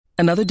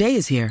Another day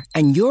is here,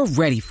 and you're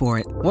ready for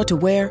it. What to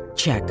wear?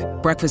 Check.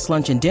 Breakfast,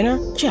 lunch, and dinner?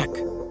 Check.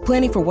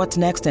 Planning for what's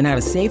next and how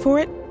to save for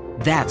it?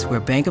 That's where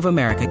Bank of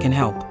America can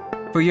help.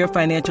 For your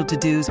financial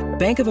to-dos,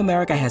 Bank of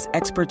America has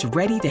experts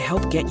ready to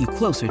help get you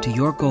closer to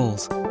your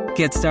goals.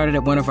 Get started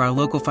at one of our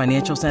local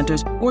financial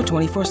centers or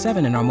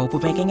 24/7 in our mobile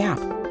banking app.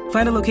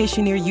 Find a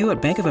location near you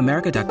at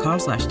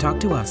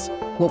bankofamerica.com/talktous.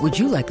 What would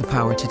you like the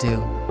power to do?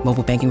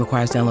 Mobile banking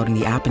requires downloading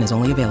the app and is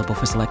only available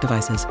for select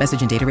devices.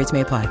 Message and data rates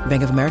may apply.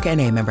 Bank of America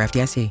N.A., member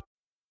FDIC.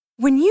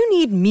 When you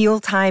need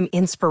mealtime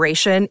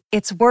inspiration,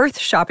 it's worth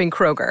shopping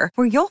Kroger,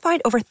 where you'll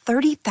find over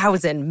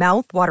 30,000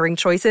 mouth-watering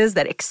choices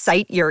that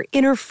excite your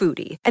inner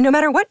foodie. And no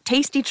matter what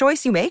tasty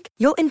choice you make,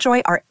 you'll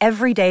enjoy our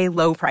everyday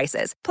low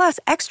prices, plus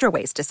extra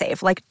ways to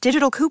save, like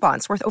digital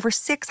coupons worth over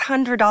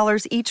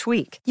 $600 each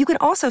week. You can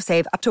also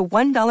save up to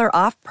 $1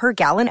 off per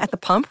gallon at the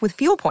pump with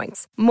fuel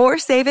points. More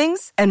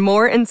savings and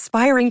more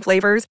inspiring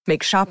flavors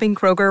make shopping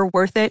Kroger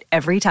worth it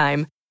every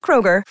time.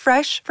 Kroger,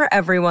 fresh for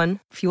everyone.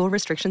 Fuel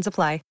restrictions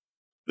apply.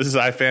 This is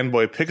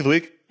iFanboy Pick of the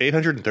Week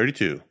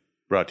 832,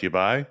 brought to you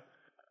by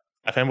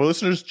iFanboy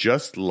listeners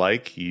just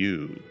like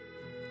you.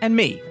 And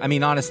me. I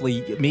mean,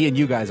 honestly, me and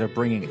you guys are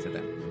bringing it to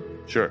them.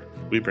 Sure,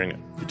 we bring it.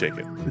 You take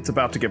it. It's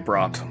about to get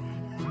brought.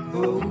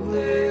 Oh,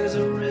 there's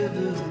a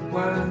river that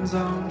winds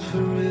on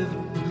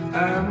forever.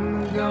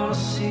 I'm gonna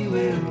see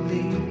where it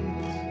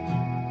leads.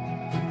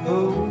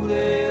 Oh,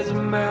 there's a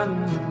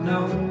mountain that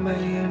no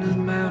man has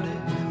mounted.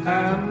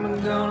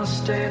 I'm gonna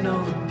stand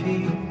on a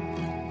peak.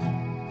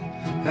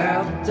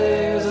 Out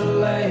there's a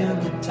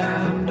land that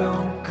time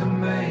don't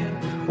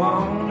command.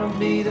 Wanna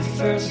be the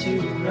first to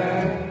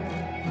arrive.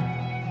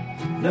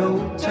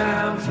 No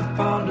time for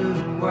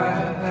pondering why.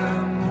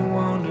 I'm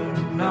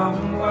wondering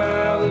on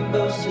why we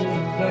both still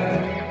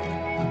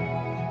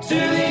alive. To the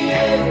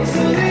ends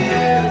of the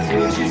earth,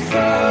 would you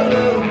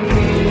follow me?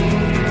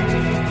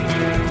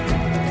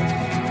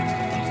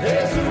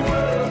 There's a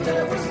world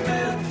that was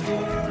meant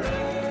for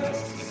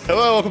us.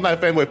 Hello, welcome to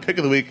iFanboy Pick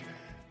of the Week,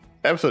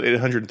 episode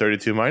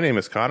 832. My name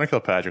is Connor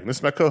Kilpatrick, and this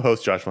is my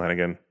co-host, Josh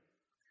Flanagan.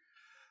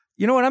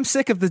 You know what? I'm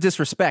sick of the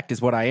disrespect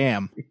is what I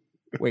am.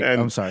 Wait,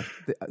 I'm sorry.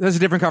 There's a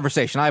different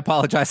conversation. I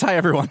apologize. Hi,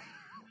 everyone.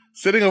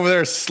 Sitting over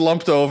there,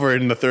 slumped over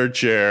in the third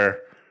chair.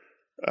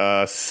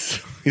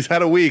 He's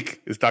had a week,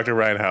 is Dr.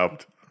 Ryan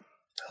Haupt.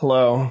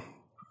 Hello.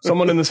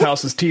 Someone in this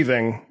house is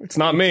teething. It's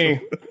not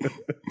me.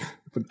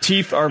 But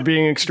teeth are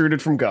being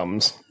extruded from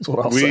gums. That's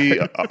what I'll say. We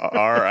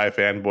are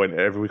iFanboy, and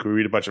every week we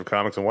read a bunch of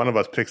comics, and one of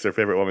us picks their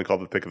favorite one. We call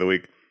the Pick of the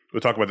Week.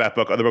 We'll talk about that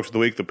book, other books of the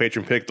week, the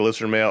patron pick, the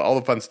listener mail, all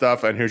the fun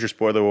stuff. And here's your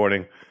spoiler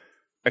warning.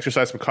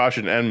 Exercise some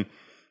caution. And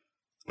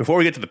before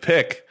we get to the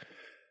pick,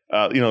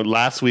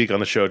 last week on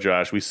the show,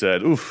 Josh, we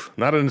said, oof,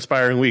 not an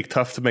inspiring week.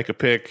 Tough to make a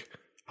pick.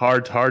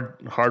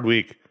 Hard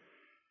week.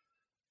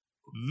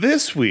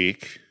 This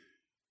week,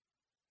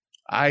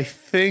 I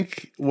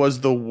think,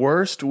 was the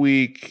worst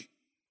week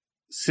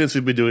since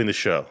we've been doing the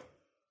show.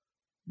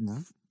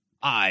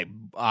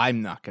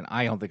 I'm not gonna.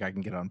 I don't think I can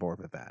get on board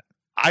with that.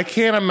 I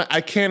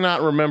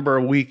cannot remember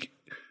a week.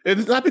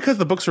 It's not because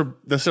the books were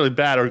necessarily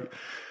bad or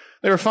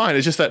they were fine.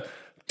 It's just that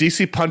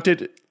DC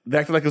punted. They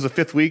acted like it was a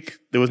fifth week.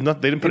 There was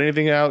nothing. They didn't put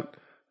anything out.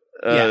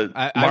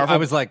 I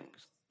was like,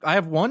 I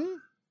have one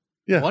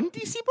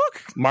DC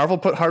book. Marvel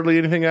put hardly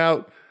anything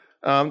out.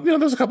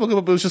 There's a couple of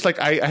good, but it was just like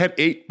I had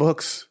 8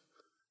 books,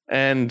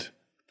 and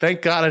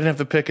thank God I didn't have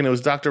to pick, and it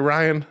was Dr.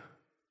 Ryan.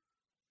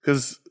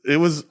 Because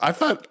I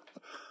thought,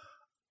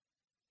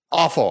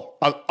 awful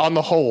on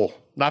the whole,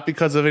 not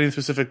because of any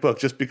specific book,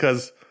 just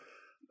because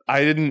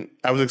I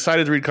was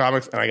excited to read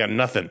comics and I got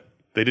nothing.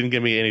 They didn't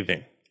give me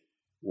anything.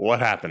 What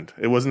happened?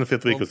 It wasn't the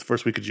 5th week, it was the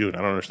first week of June.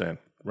 I don't understand.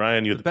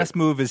 Ryan, you had the best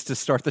move is to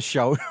start the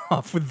show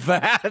off with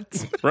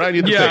that. Ryan,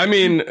 you had the pick. I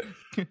mean,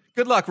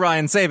 good luck,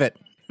 Ryan. Save it.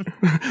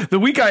 The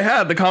week I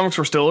had, the comics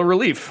were still a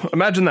relief.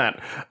 Imagine that.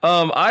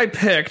 I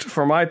picked,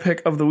 for my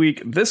pick of the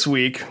week this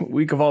week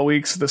of all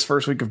weeks, this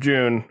first week of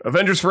June,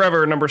 Avengers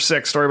Forever, number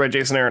 6, story by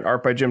Jason Aaron,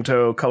 art by Jim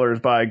Toh, colors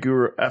by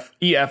Guru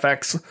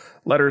EFX,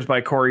 letters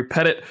by Corey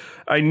Pettit.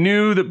 I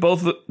knew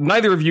that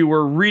neither of you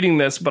were reading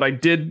this, but I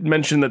did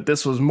mention that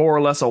this was more or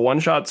less a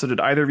one-shot, so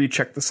did either of you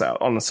check this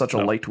out on such a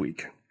light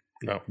week?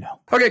 No.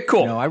 Okay,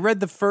 cool. No, I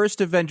read the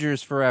first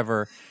Avengers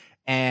Forever,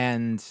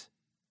 and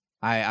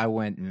I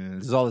went,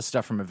 there's all this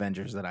stuff from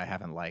Avengers that I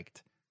haven't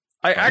liked.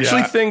 I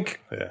actually think,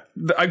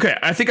 okay,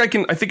 I think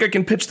I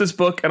can pitch this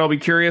book, and I'll be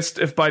curious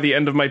if by the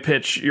end of my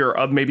pitch you're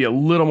maybe a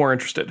little more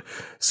interested.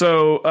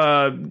 So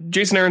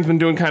Jason Aaron's been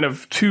doing kind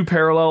of 2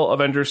 parallel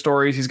Avengers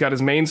stories. He's got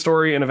his main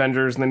story in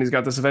Avengers, and then he's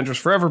got this Avengers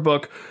Forever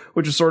book,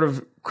 which is sort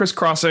of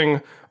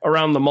crisscrossing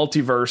around the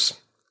multiverse.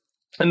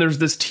 And there's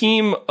this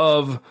team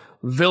of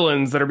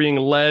villains that are being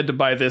led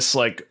by this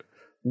like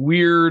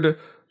weird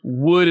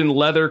wood and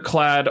leather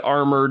clad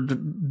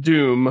armored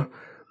Doom,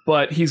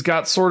 but he's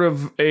got sort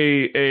of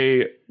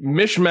a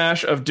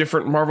mishmash of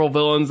different Marvel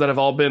villains that have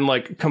all been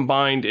like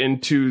combined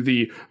into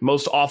the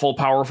most awful,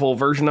 powerful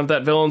version of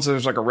that villain. So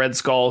there's like a Red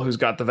Skull who's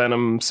got the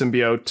Venom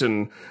symbiote,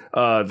 and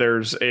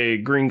there's a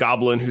Green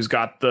Goblin who's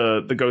got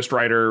the Ghost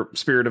Rider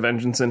Spirit of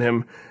Vengeance in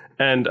him.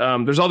 And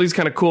there's all these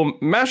kind of cool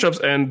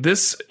mashups, and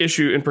this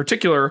issue in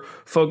particular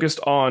focused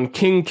on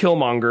King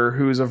Killmonger,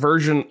 who is a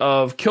version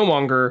of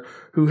Killmonger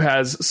who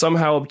has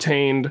somehow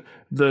obtained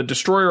the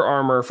destroyer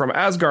armor from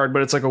Asgard,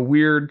 but it's like a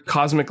weird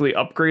cosmically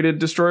upgraded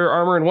destroyer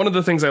armor. And one of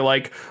the things I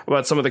like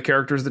about some of the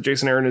characters that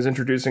Jason Aaron is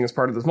introducing as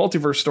part of this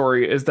multiverse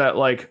story is that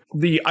like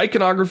the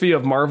iconography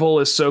of Marvel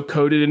is so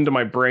coded into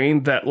my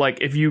brain that like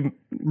if you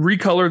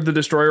recolored the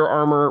destroyer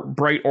armor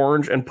bright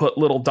orange and put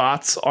little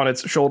dots on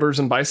its shoulders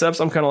and biceps,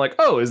 I'm kind of like,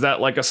 oh, is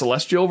that like a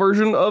celestial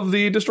version of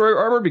the destroyer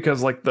armor?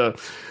 Because like the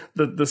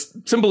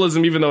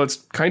symbolism, even though it's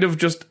kind of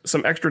just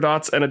some extra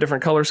dots and a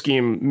different color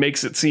scheme,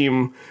 makes it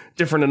seem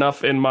different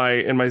enough in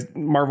my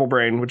Marvel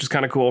brain, which is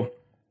kind of cool.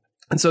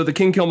 And so the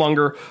King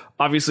Killmonger,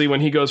 obviously,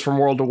 when he goes from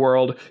world to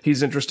world,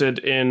 he's interested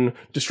in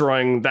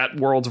destroying that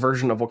world's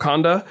version of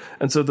Wakanda.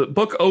 And so the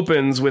book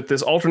opens with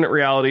this alternate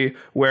reality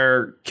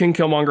where King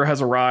Killmonger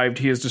has arrived.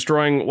 He is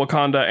destroying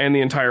Wakanda and the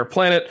entire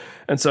planet.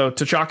 And so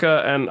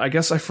T'Chaka, and I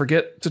guess I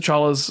forget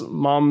T'Challa's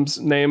mom's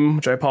name,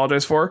 which I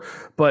apologize for,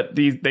 but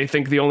they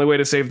think the only way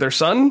to save their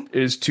son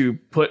is to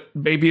put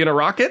baby in a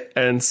rocket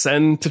and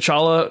send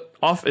T'Challa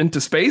off into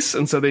space.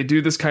 And so they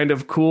do this kind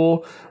of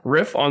cool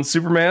riff on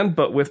Superman,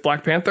 but with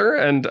Black Panther,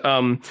 and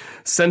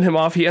send him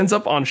off. He ends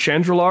up on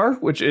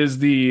Chandrilar, which is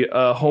the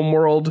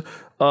homeworld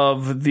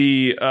of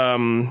the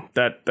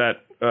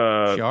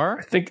Shar?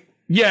 I think,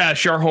 yeah,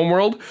 Shar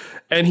homeworld.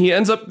 And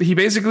he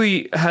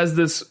basically has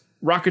this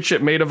rocket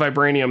ship made of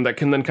vibranium that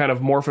can then kind of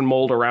morph and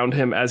mold around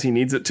him as he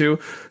needs it to.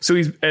 So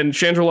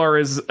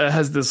Chandrilar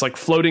has this like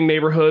floating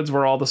neighborhoods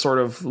where all the sort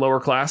of lower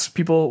class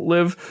people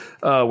live,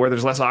 where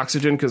there's less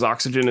oxygen because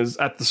oxygen is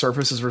at the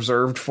surface is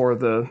reserved for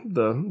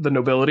the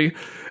nobility.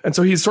 And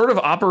so he's sort of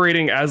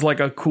operating as like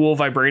a cool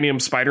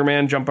vibranium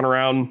Spider-Man jumping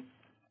around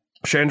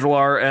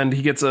Chandrilar, and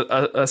he gets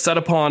a set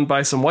upon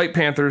by some White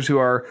Panthers who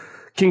are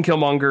King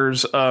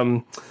Killmonger's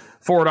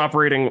forward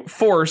operating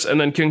force,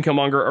 and then King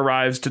Killmonger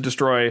arrives to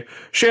destroy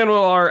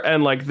Chandrilar,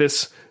 and like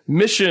this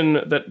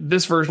mission that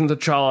this version of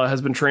T'Challa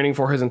has been training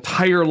for his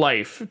entire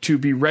life to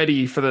be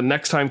ready for the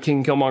next time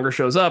King Killmonger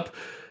shows up.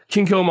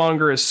 King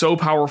Killmonger is so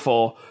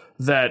powerful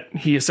that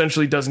he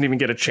essentially doesn't even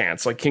get a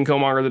chance. Like King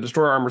Killmonger, the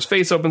destroyer armor's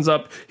face opens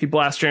up, he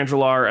blasts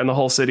Chandrilar, and the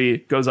whole city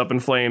goes up in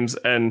flames.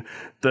 And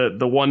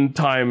the one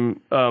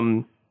time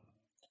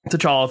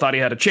T'Challa thought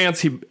he had a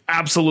chance, he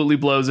absolutely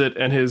blows it,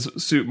 and his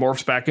suit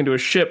morphs back into a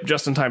ship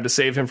just in time to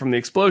save him from the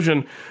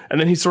explosion.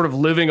 And then he's sort of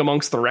living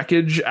amongst the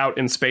wreckage out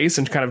in space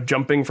and kind of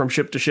jumping from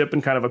ship to ship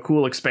in kind of a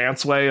cool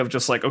expanse way of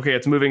just like, okay,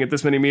 it's moving at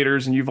this many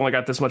meters and you've only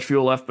got this much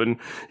fuel left, and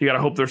you got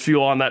to hope there's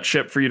fuel on that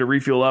ship for you to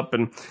refuel up.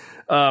 And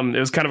it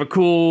was kind of a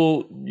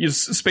cool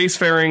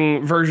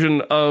spacefaring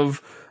version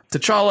of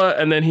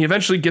T'Challa. And then he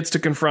eventually gets to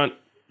confront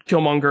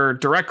Killmonger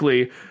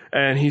directly,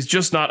 and he's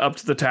just not up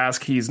to the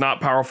task. He's not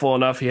powerful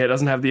enough. He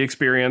doesn't have the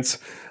experience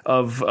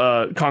of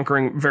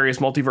conquering various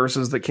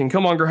multiverses that King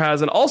Killmonger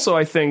has. And also,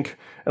 I think,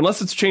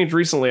 unless it's changed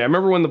recently, I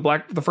remember when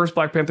the first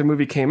Black Panther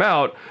movie came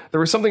out, there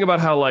was something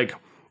about how, like,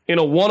 in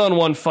a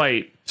one-on-one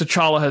fight,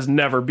 T'Challa has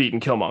never beaten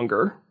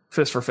Killmonger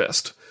fist for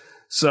fist.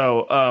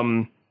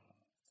 So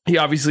he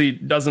obviously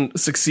doesn't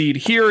succeed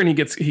here, and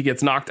he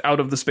gets knocked out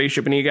of the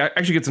spaceship, and he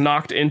actually gets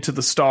knocked into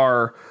the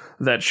star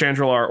that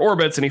Chandrilar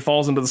orbits, and he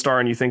falls into the star,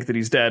 and you think that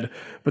he's dead.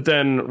 But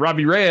then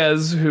Robbie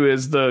Reyes, who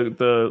is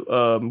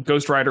the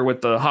Ghost Rider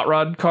with the hot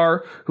rod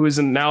car, who is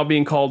now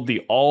being called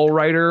the All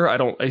Rider.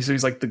 So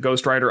he's like the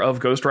Ghost Rider of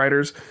Ghost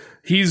Riders.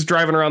 He's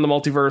driving around the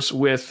multiverse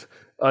with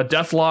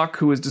Deathlock,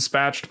 who is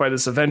dispatched by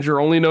this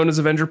Avenger, only known as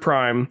Avenger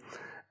Prime,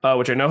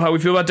 which I know how we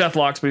feel about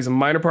Deathlocks, but he's a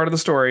minor part of the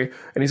story.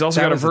 And he's also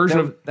got a version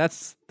of...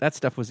 That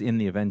stuff was in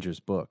the Avengers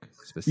book.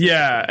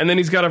 Yeah, and then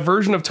he's got a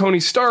version of Tony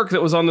Stark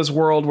that was on this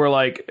world where,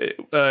 like,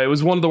 it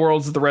was one of the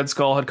worlds that the Red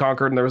Skull had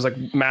conquered, and there was,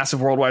 like,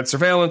 massive worldwide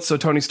surveillance, so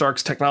Tony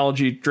Stark's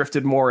technology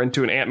drifted more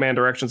into an Ant-Man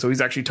direction, so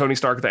he's actually Tony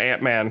Stark the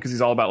Ant-Man, because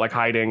he's all about, like,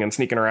 hiding and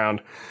sneaking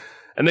around.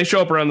 And they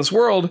show up around this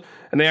world,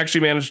 and they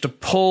actually managed to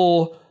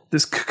pull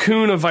this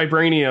cocoon of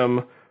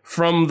vibranium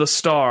from the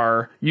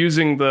star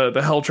using the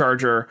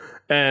Hellcharger,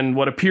 and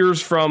what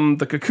appears from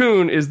the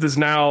cocoon is this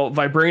now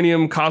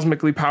vibranium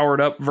cosmically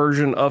powered up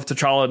version of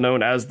T'Challa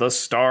known as the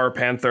Star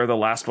Panther, the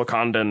last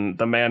Wakandan,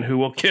 the man who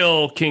will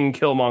kill King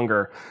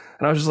Killmonger.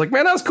 And I was just like,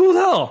 man, that was cool as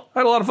hell. I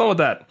had a lot of fun with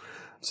that.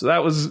 So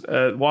that was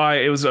why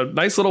it was a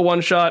nice little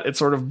one shot. It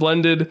sort of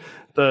blended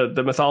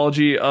the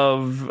mythology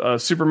of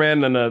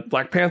Superman and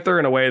Black Panther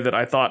in a way that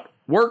I thought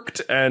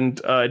worked, and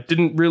it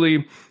didn't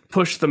really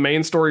push the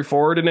main story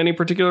forward in any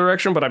particular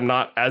direction, but I'm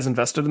not as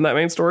invested in that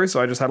main story,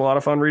 so I just had a lot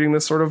of fun reading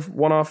this sort of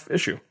one-off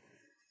issue.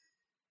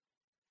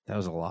 That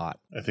was a lot.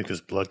 I think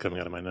there's blood coming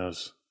out of my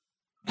nose.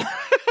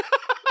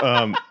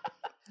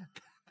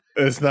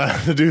 It's not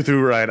to do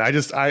through Ryan.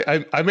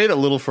 I made it a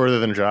little further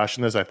than Josh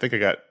in this. I think I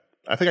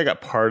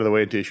got part of the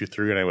way into issue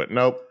 3, and I went,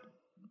 nope.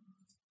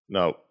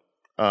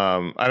 And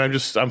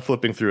I'm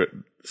flipping through it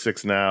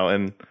 6 now,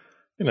 and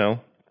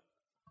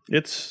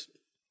it's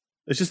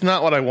just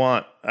not what I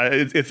want.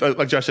 It's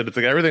like Josh said, it's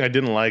like everything I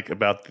didn't like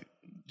about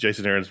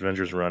Jason Aaron's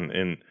Avengers run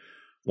in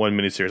one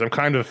miniseries. I'm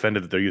kind of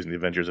offended that they're using the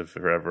Avengers of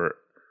Forever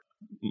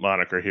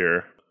moniker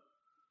here.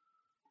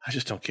 I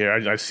just don't care.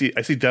 I see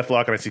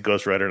Deathlock and I see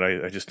Ghost Rider,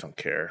 and I just don't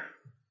care.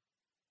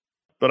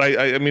 But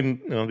I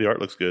mean, the art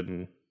looks good,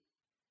 and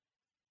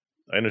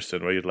I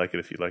understand why you'd like it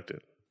if you liked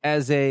it.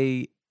 As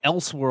a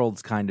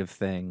Elseworlds kind of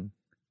thing,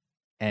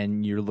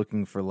 and you're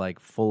looking for like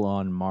full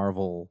on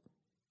Marvel,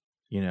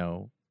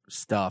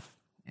 stuff,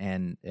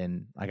 and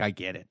like I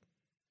get it.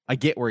 I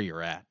get where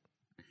you're at.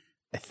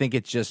 I think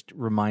it just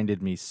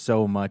reminded me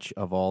so much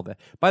of all that.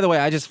 By the way,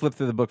 I just flipped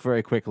through the book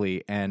very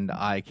quickly, and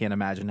I can't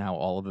imagine how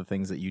all of the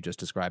things that you just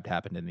described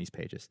happened in these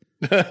pages.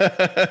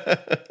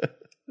 I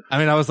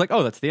mean, I was like,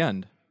 oh, that's the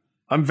end.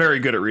 I'm very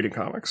good at reading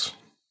comics.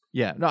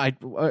 Yeah, no, I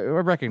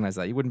recognize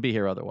that. You wouldn't be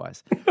here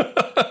otherwise.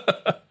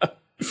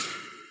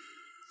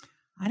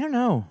 I don't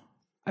know.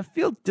 I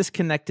feel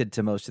disconnected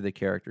to most of the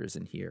characters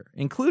in here,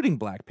 including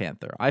Black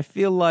Panther. I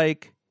feel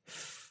like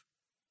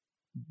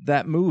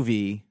that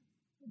movie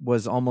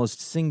was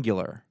almost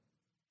singular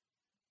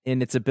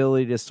in its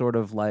ability to sort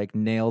of like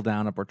nail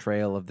down a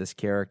portrayal of this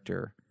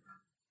character.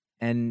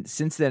 And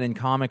since then in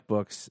comic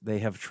books, they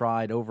have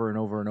tried over and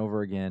over and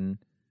over again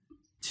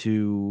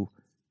to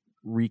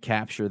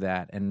recapture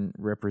that and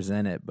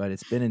represent it, but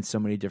it's been in so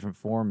many different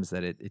forms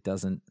that it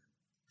doesn't.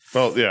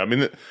 Well, yeah, I mean,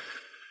 this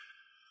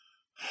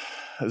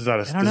is not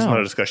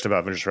a discussion about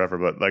Avengers Forever,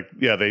 but like,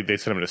 yeah, they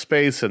sent him into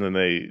space, and then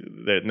they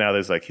now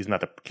there's like he's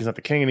not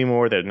the king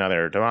anymore. Now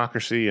they're a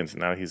democracy, and so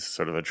now he's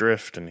sort of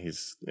adrift, and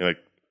he's like,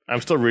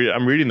 I'm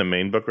reading the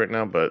main book right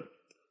now, but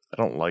I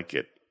don't like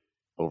it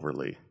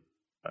overly.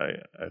 I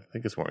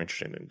think it's more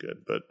interesting than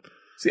good, but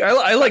see,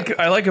 I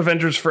like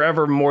Avengers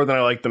Forever more than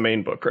I like the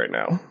main book right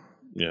now.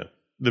 Yeah,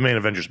 the main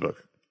Avengers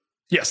book.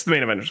 Yes, the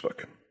main Avengers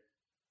book.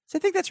 So I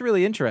think that's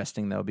really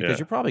interesting, though, because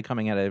you're probably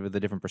coming at it with a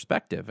different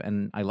perspective,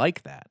 and I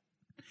like that.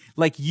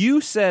 Like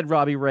you said,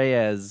 Robbie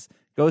Reyes,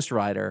 Ghost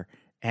Rider,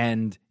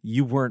 and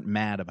you weren't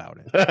mad about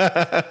it.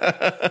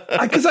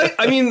 Because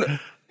I mean,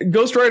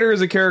 Ghost Rider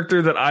is a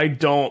character that I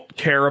don't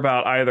care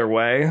about either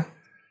way.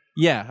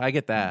 Yeah, I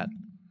get that.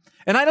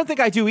 And I don't think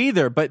I do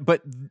either,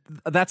 but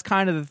that's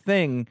kind of the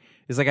thing,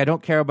 is like I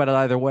don't care about it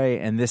either way,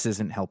 and this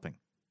isn't helping.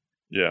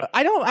 Yeah.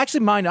 I don't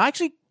actually mind.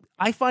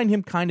 I find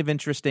him kind of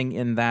interesting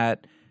in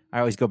that I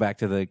always go back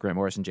to the Grant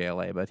Morrison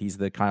JLA, but he's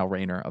the Kyle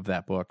Rayner of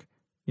that book.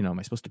 Am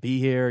I supposed to be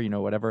here?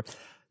 Whatever.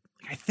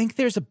 I think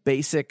there's a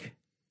basic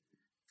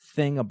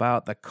thing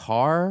about the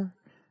car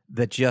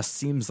that just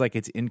seems like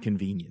it's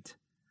inconvenient.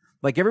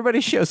 Like everybody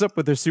shows up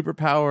with their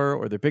superpower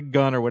or their big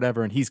gun or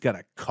whatever, and he's got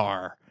a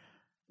car.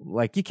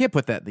 Like you can't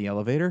put that in the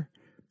elevator.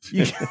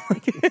 And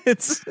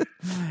there's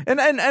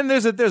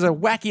a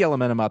wacky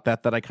element about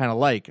that I kind of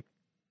like,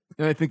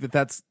 and I think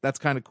that's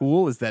kind of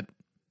cool. Is that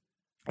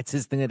it's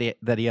his thing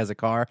that he has a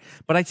car,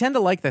 but I tend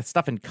to like that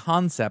stuff in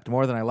concept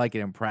more than I like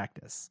it in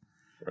practice.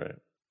 Right.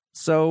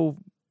 So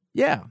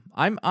yeah,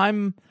 I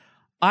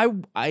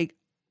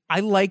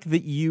like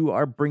that you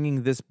are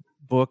bringing this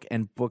book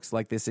and books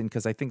like this in,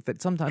 because I think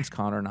that sometimes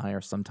Connor and I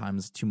are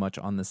sometimes too much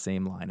on the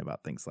same line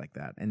about things like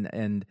that,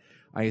 and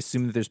I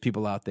assume that there's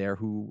people out there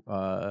who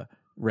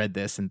read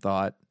this and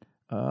thought,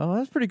 "Oh,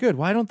 that's pretty good.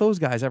 Why don't those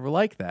guys ever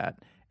like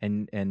that?"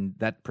 And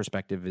that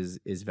perspective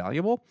is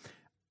valuable.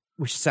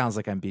 Which sounds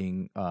like I'm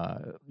being,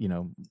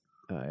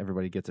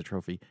 everybody gets a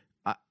trophy.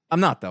 I'm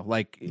not though.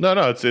 Like no,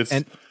 it's.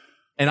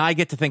 And I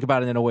get to think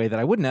about it in a way that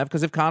I wouldn't have,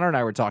 because if Connor and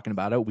I were talking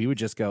about it, we would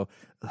just go,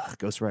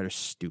 Ghost Rider's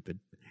stupid.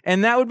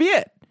 And that would be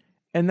it.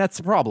 And that's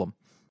the problem.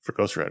 For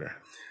Ghost Rider.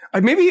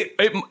 Maybe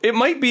it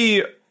might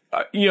be,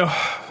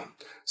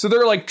 so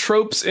there are like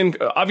tropes in,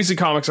 obviously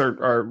comics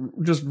are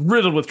just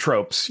riddled with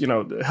tropes,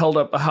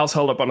 a house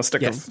held up on a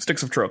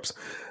sticks of tropes.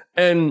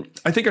 And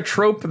I think a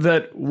trope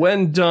that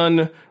when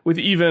done with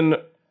even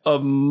a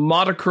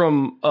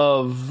modicum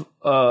of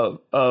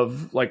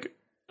like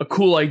a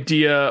cool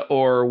idea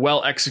or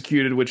well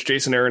executed, which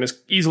Jason Aaron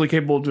is easily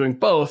capable of doing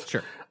both.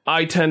 Sure.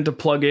 I tend to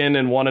plug in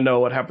and want to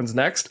know what happens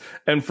next.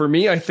 And for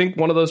me, I think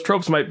one of those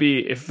tropes might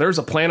be if there's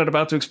a planet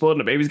about to explode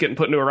and a baby's getting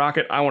put into a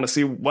rocket, I want to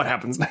see what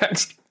happens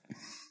next.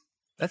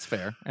 That's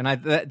fair. And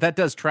that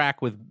does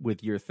track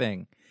with your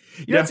thing.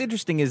 You know what's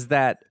interesting is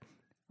that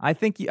I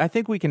think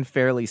we can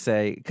fairly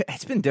say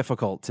it's been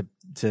difficult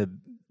to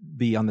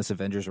be on this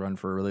Avengers run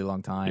for a really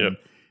long time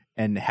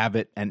and have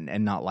it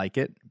and not like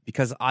it,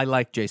 because I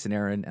like Jason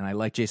Aaron and I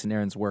like Jason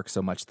Aaron's work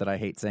so much that I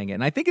hate saying it.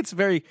 And I think it's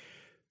very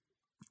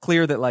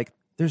clear that like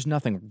there's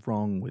nothing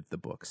wrong with the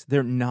books.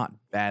 They're not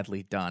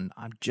badly done.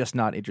 I'm just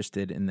not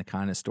interested in the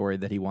kind of story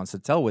that he wants to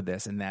tell with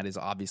this, and that is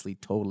obviously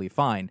totally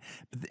fine.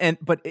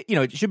 But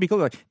it should be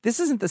clear, like,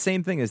 this isn't the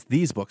same thing as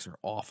these books are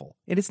awful.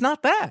 And it's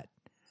not that.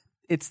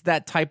 It's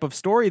that type of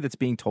story that's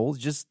being told,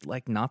 just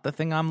like not the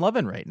thing I'm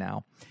loving right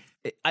now.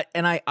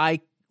 I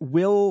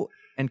will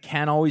and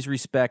can always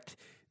respect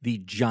the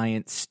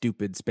giant,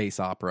 stupid space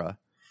opera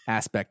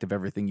aspect of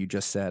everything you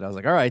just said. I was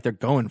like, all right, they're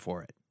going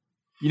for it.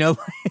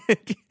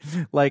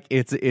 Like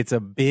it's a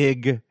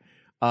big,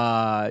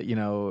 wild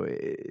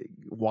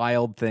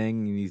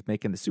thing. And he's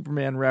making the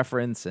Superman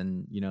reference,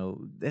 and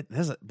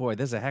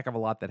there's a heck of a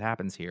lot that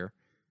happens here.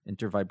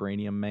 Enter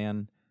Vibranium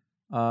Man,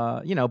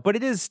 but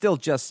it is still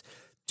just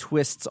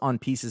twists on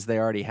pieces they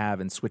already have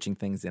and switching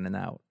things in and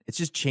out. It's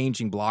just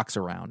changing blocks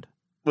around.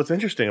 What's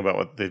interesting about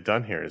what they've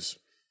done here is,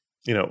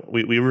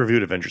 we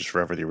reviewed Avengers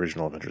Forever, the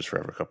original Avengers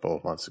Forever, a couple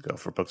of months ago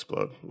for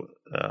Booksplode.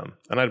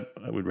 And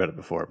we'd read it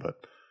before,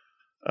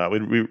 but we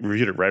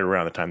reviewed it right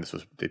around the time this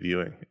was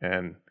debuting.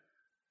 And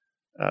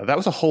that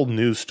was a whole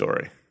news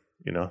story.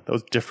 That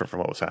was different from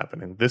what was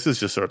happening. This is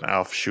just sort of an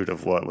offshoot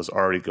of what was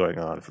already going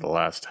on for the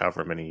last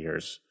however many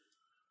years,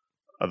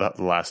 the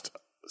last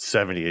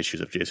 70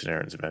 issues of Jason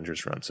Aaron's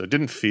Avengers run. So it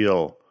didn't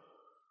feel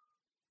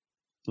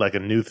like a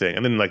new thing.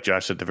 And then, like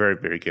Josh said at the very,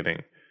 very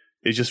beginning,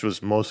 it just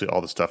was mostly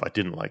all the stuff I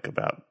didn't like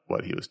about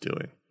what he was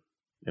doing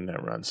in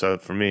that run. So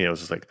for me, it was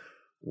just like,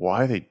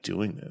 why are they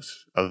doing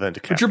this? Other than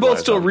to capitalize. But you're both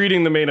still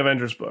reading the main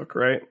Avengers book,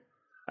 right?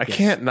 I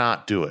can't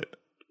not do it.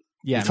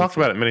 Yeah, we talked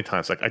about it many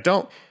times. Like, I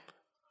don't.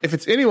 If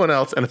it's anyone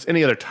else and it's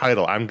any other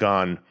title, I'm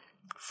gone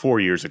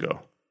 4 years ago.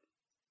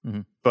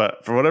 Mm-hmm.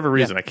 But for whatever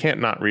reason, I can't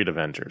not read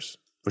Avengers,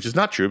 which is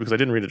not true because I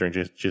didn't read it during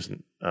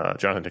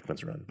Jonathan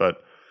Hickman's run.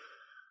 But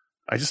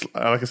I just,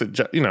 like I said,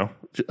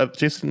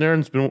 Jason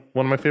Aaron's been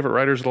one of my favorite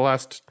writers of the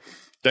last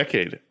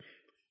decade,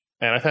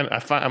 and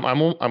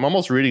I'm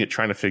almost reading it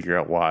trying to figure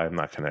out why I'm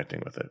not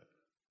connecting with it.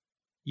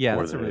 Yeah,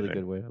 that's a really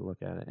good way to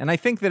look at it. And I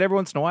think that every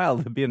once in a while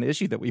there'll be an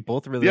issue that we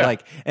both really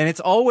like, and it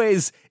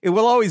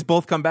will always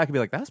both come back and be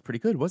like, "That's pretty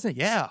good, wasn't it?"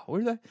 Yeah,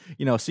 where's that?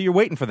 So you're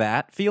waiting for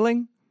that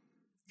feeling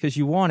because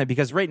you want it.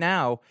 Because right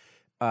now,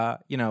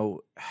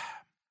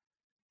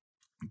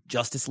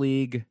 Justice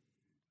League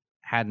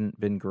hadn't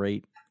been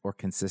great or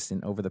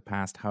consistent over the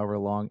past however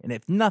long, and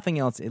if nothing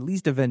else, at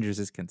least Avengers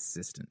is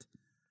consistent.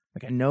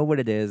 Like, I know what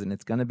it is, and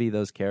it's going to be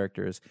those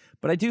characters,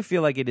 but I do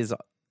feel like it is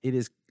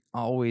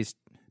always,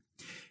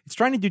 it's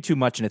trying to do too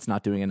much and it's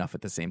not doing enough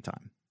at the same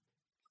time.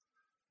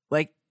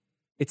 Like,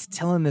 it's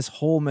telling this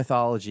whole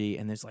mythology,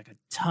 and there's like a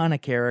ton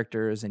of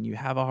characters, and you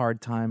have a hard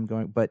time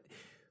going. But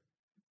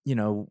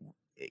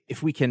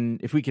if we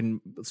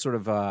can sort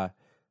of,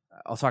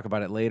 I'll talk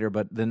about it later.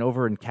 But then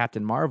over in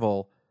Captain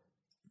Marvel,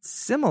 it's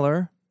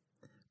similar,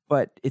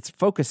 but it's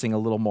focusing a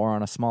little more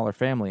on a smaller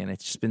family, and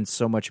it's just been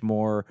so much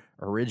more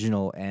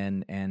original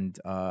and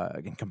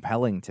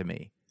compelling to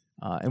me.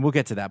 And we'll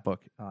get to that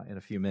book in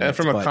a few minutes.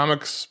 And from a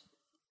comics,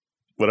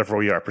 whatever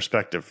we are,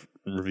 perspective,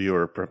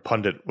 reviewer,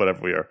 pundit,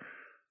 whatever we are,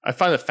 I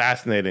find it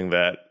fascinating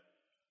that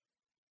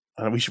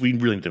we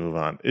really need to move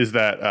on. Is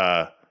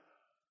that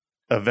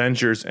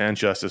Avengers and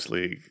Justice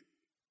League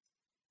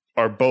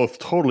are both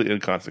totally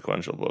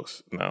inconsequential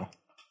books now.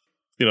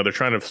 They're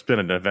trying to spin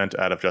an event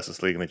out of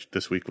Justice League, and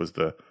this week was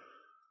the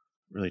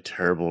really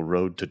terrible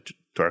Road to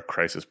Dark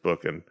Crisis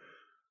book, and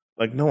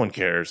like no one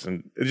cares.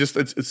 And it's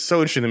so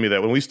interesting to me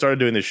that when we started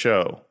doing this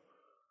show,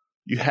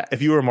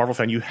 if you were a Marvel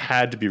fan, you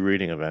had to be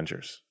reading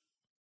Avengers.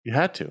 You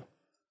had to,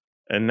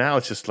 and now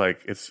it's just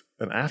like it's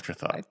an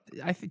afterthought.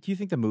 Do you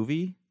think the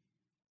movie?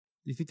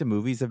 Do you think the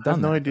movies have done? I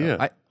have no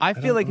idea. I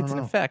feel like it's an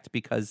effect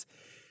because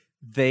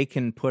they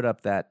can put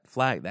up that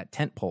flag, that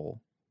tent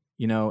pole.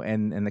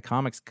 And the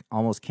comics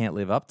almost can't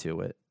live up to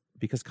it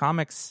because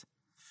comics,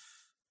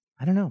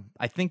 I don't know.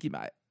 I think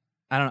I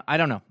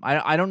don't know.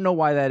 I don't know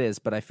why that is,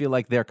 but I feel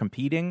like they're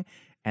competing,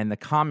 and the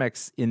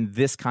comics in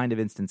this kind of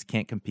instance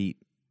can't compete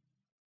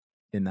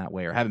in that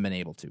way, or haven't been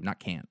able to. Not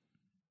can't,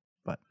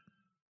 but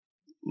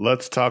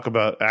let's talk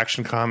about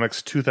Action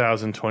Comics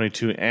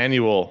 2022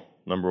 Annual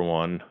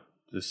 #1.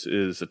 This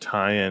is a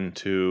tie-in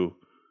to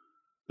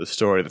the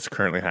story that's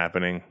currently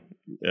happening.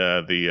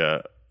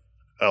 The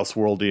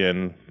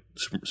Elseworldian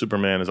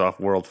Superman is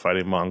off-world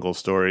fighting Mongol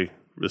story.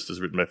 This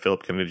is written by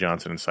Philip Kennedy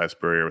Johnson and Cy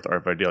Spurrier with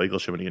art by Dale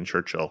Eaglesham and Ian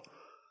Churchill.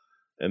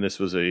 And this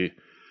was a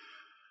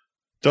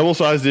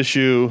double-sized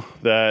issue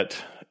that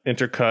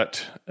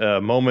intercut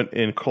a moment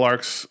in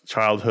Clark's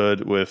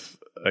childhood with,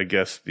 I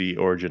guess, the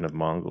origin of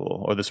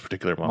Mongol, or this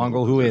particular Mongol.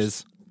 Mongol who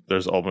is?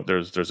 There's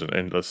an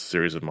endless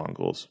series of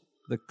Mongols.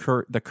 The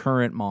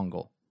current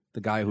Mongol. The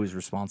guy who's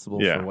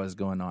responsible for what's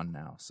going on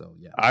now. So,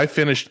 yeah. I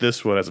finished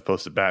this one as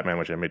opposed to Batman,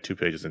 which I made 2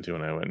 pages into,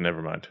 and I went,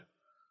 never mind.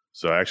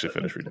 So I actually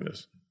finished reading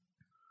this.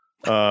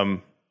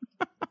 Wow,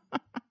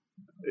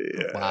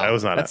 I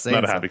was not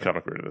a happy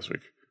comic reader this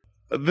week.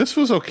 This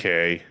was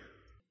okay.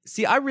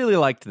 See, I really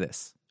liked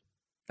this.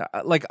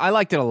 I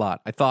liked it a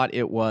lot. I thought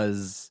it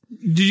was...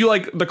 Did you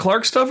like the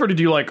Clark stuff, or did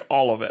you like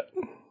all of it?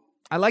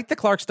 I like the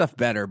Clark stuff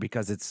better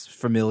because it's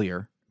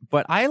familiar.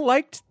 But I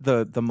liked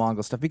the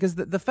Mongol stuff because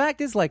the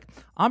fact is, like,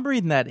 I'm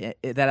reading that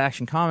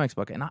Action Comics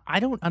book, and I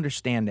don't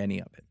understand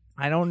any of it.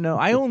 I don't know.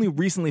 I only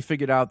recently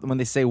figured out when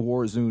they say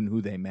Warzone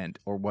who they meant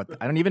or what.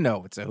 I don't even know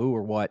if it's a who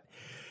or what.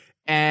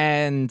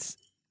 And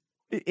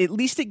at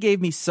least it gave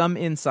me some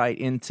insight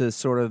into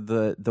sort of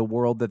the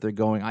world that they're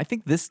going. I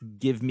think this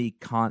gave me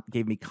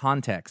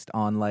context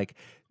on, like,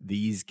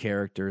 these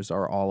characters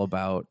are all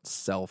about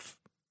self,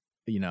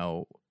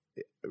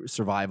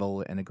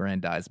 survival and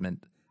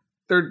aggrandizement.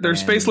 They're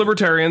space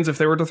libertarians if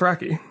they were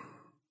Dothraki.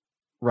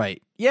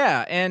 Right.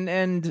 Yeah,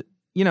 and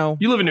you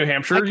live in New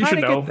Hampshire. You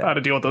should know how to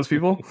deal with those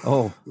people.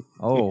 Oh.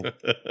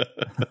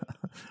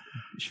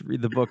 should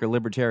read the book A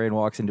Libertarian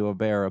Walks into a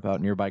Bear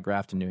about nearby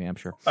Grafton, New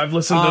Hampshire. I've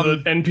listened to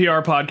the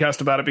NPR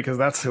podcast about it because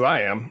that's who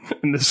I am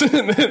in this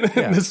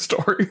this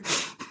story.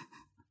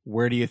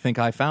 Where do you think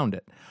I found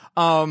it?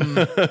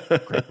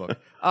 Great book.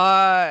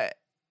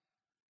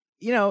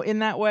 In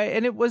that way,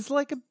 and it was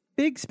like a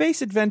big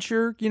space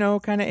adventure,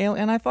 kind of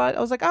alien. And I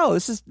was like, oh,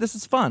 this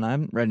is fun. I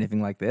haven't read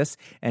anything like this,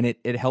 and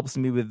it helps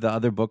me with the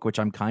other book, which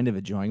I'm kind of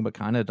enjoying, but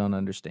kind of don't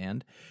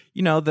understand.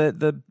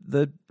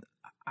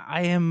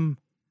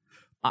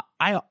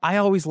 I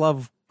always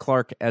love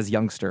Clark as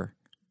youngster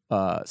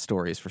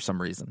stories for some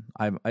reason.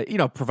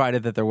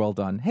 Provided that they're well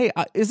done. Hey,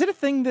 is it a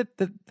thing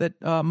that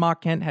Ma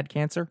Kent had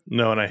cancer?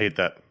 No, and I hate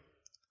that.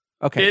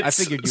 Okay, I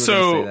figured you were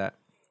going to say that.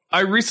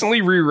 I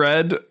recently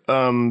reread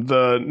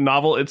the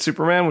novel It's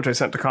Superman, which I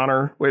sent to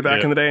Connor way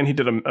back in the day, and he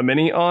did a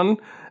mini on.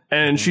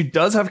 And she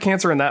does have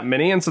cancer in that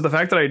mini, and so the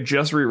fact that I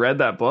just reread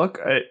that book,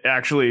 it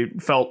actually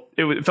felt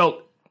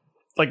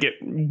like it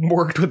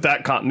worked with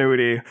that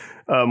continuity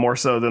more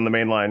so than the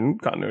mainline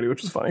continuity,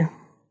 which is funny.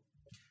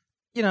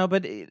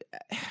 But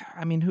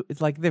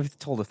it's like they've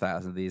told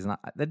 1,000 of these, and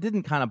that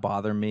didn't kind of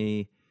bother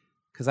me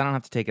because I don't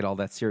have to take it all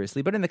that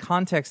seriously. But in the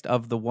context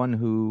of the one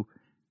who,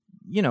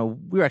 we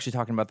were actually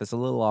talking about this a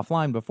little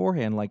offline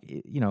beforehand, like,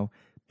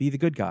 be the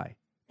good guy.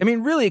 I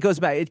mean, really,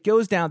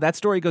 that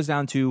story goes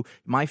down to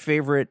my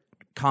favorite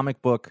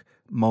comic book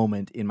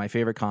moment in my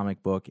favorite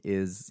comic book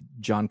is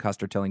John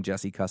Custer telling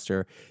Jesse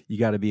Custer, you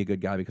got to be a good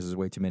guy because there's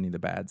way too many of the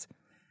bads.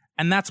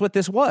 And that's what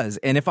this was.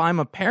 And if I'm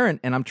a parent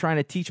and I'm trying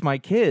to teach my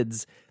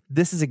kids,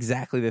 this is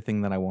exactly the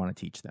thing that I want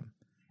to teach them.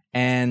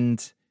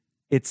 And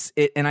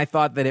and I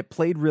thought that it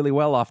played really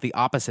well off the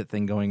opposite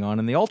thing going on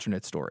in the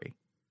alternate story,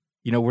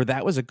 where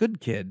that was a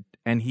good kid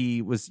and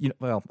he was,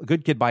 a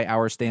good kid by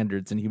our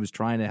standards, and he was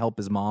trying to help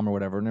his mom or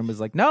whatever. And it was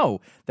like,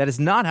 no, that is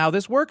not how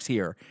this works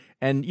here.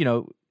 And,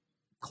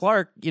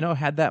 Clark,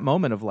 had that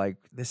moment of like,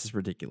 this is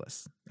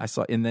ridiculous.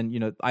 And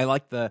then, I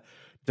like the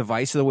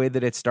device of the way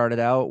that it started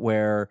out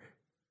where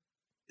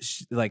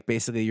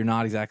basically you're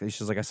not exactly,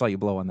 she's like, I saw you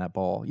blow on that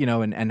ball,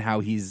 and how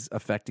he's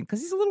affecting,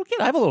 because he's a little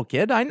kid. I have a little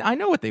kid. I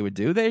know what they would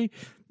do. They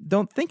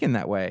don't think in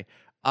that way.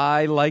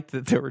 I liked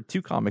that there were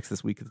 2 comics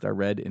this week that I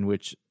read in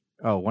which,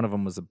 one of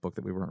them was a book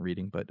that we weren't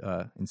reading, but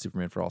in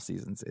Superman for All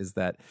Seasons, is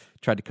that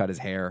tried to cut his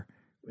hair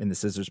and the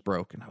scissors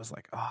broke. And I was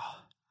like, oh,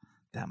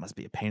 that must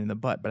be a pain in the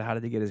butt. But how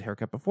did he get his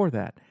haircut before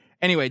that?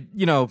 Anyway,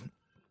 the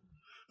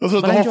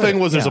whole thing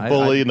was there's a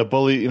bully, and the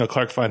bully,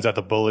 Clark finds out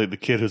the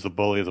kid who's the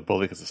bully is a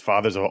bully because his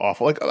father's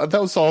awful. Like,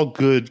 that was all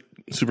good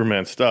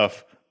Superman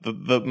stuff.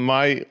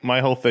 My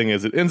whole thing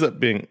is it ends up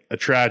being a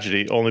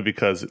tragedy only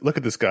because look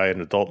at this guy in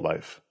adult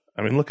life.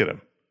 I mean, look at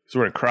him. He's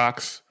wearing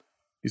Crocs.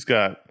 He's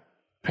got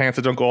pants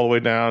that don't go all the way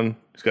down.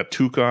 He's got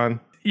toque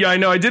on. Yeah, I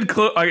know. I did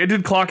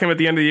clock him at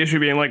the end of the issue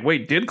being like,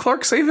 wait, did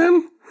Clark save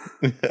him?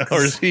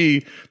 Or is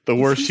he the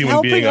worst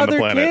human being on the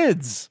planet?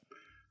 Kids.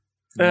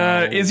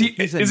 No, is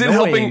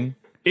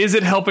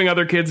it helping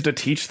other kids to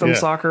teach them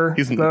soccer?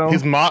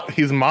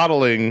 He's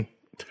modeling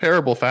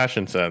terrible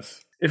fashion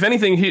sense. If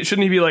anything,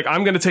 shouldn't he be like,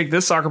 I'm going to take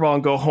this soccer ball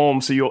and go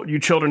home so you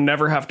children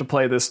never have to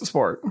play this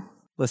sport?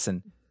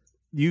 Listen,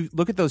 you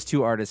look at those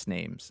 2 artists'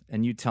 names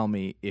and you tell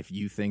me if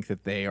you think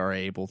that they are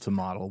able to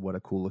model what a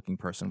cool looking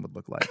person would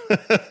look like.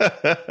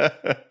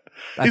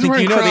 I think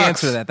you know Crocs. The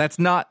answer to that. That's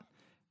not.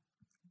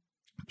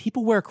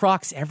 People wear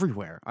Crocs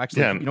everywhere.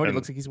 Actually, you know what it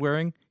looks like he's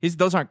wearing?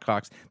 Those aren't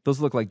Crocs. Those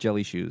look like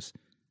jelly shoes,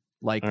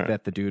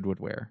 that the dude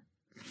would wear.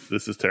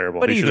 This is terrible.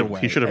 But he should have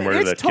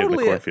murdered that kid in the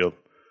cornfield.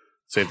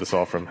 Saved us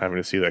all from having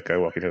to see that guy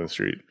walking down the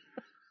street.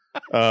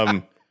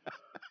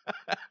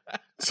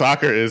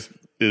 Soccer is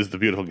the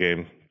beautiful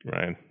game,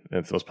 Ryan.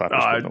 It's the most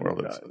popular sport in the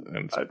world.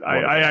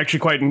 I actually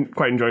quite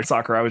enjoy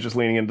soccer. I was just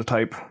leaning into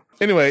type.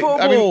 Anyway,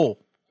 I mean,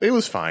 it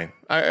was fine.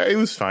 It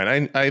was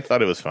fine. I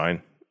thought it was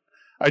fine.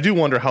 I do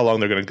wonder how long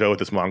they're going to go with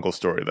this Mongol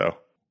story, though.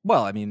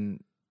 Well, I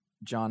mean,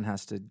 John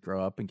has to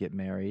grow up and get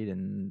married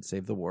and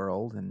save the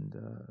world. And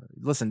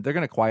listen, they're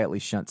going to quietly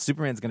shunt.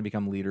 Superman's going to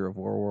become leader of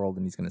War World,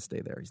 and he's going to stay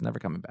there. He's never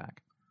coming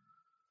back.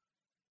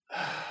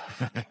 I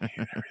hate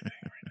everything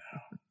right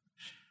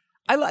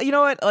now. You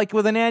know what? Like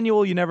with an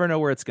annual, you never know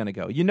where it's going to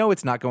go.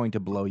 It's not going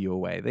to blow you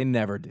away. They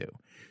never do.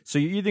 So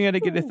you're either going to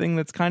get a thing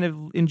that's kind of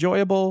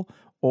enjoyable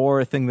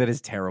or a thing that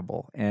is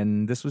terrible.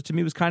 And this was, to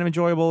me, was kind of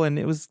enjoyable, and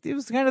it was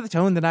kind of the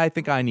tone that I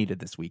think I needed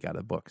this week out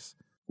of books.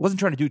 Wasn't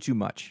trying to do too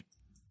much.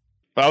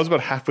 I was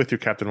about halfway through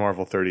Captain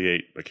Marvel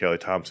 38 by Kelly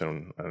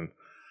Thompson and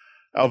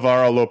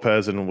Alvaro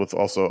Lopez, and with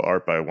also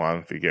art by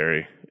Juan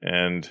Figueri.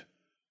 And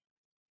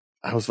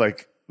I was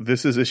like,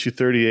 this is issue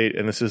 38,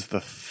 and this is the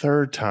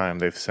 3rd time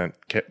they've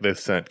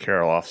sent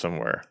Carol off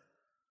somewhere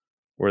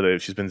where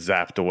she's been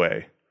zapped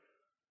away.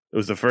 It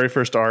was the very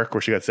first arc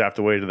where she got zapped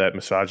away to that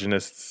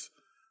misogynist's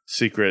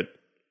secret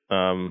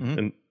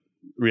in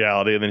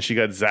reality, and then she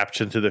got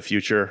zapped into the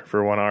future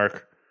for one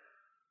arc,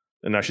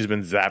 and now she's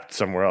been zapped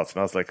somewhere else. And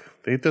I was like,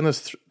 they're doing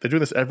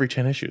this every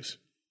 10 issues.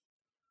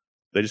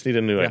 They just need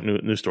a new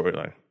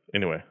storyline.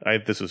 Anyway,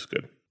 this was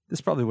good.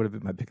 This probably would have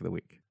been my pick of the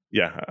week.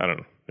 Yeah, I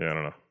don't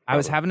know. I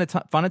was having a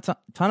ton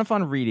of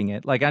fun reading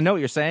it. Like, I know what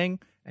you're saying,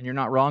 and you're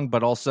not wrong.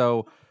 But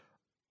also,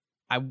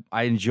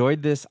 I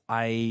enjoyed this.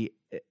 I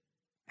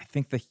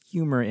think the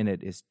humor in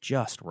it is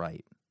just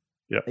right.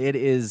 Yeah, it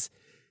is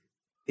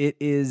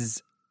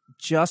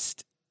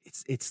just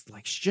it's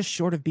like just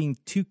short of being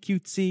too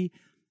cutesy.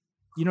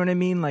 You know what I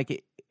mean?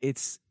 Like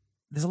it's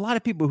there's a lot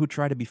of people who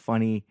try to be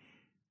funny,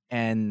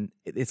 and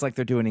it's like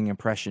they're doing an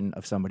impression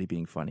of somebody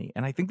being funny.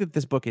 And I think that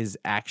this book is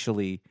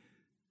actually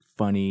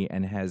funny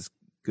and has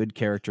good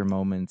character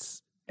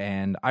moments.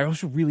 And I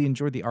also really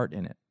enjoyed the art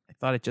in it. I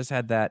thought it just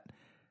had that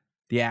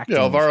the acting.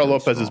 Yeah, Alvaro really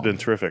Lopez strong. has been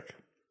terrific.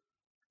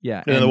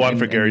 Yeah, and the Juan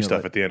for Gary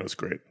stuff at the end was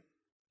great.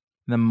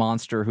 The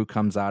monster who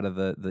comes out of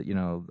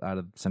the out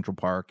of Central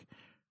Park,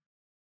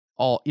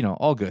 all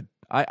good.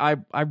 I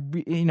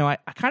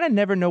kind of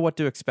never know what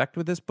to expect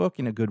with this book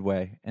in a good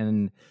way,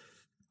 and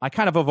I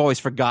kind of have always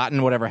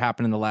forgotten whatever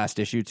happened in the last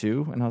issue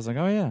too. And I was like,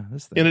 oh yeah,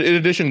 this thing. In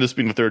addition to this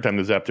being the third time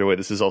they zapped their way,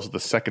 this is also the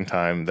second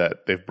time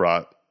that they've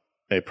brought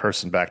a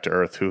person back to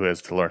Earth who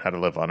has to learn how to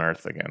live on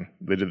Earth again.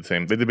 They did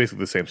basically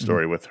the same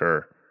story with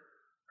her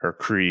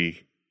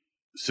Kree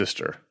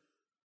sister.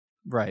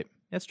 Right,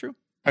 that's true.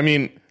 I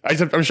mean, I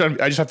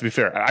just have to be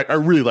fair. I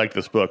really like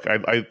this book.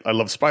 I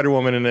love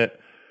Spider-Woman in it.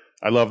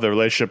 I love the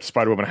relationship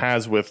Spider-Woman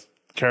has with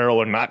Carol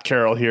or not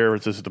Carol here.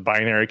 This is the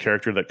binary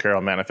character that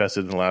Carol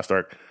manifested in the last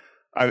arc.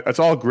 It's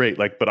all great.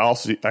 But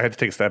also I had to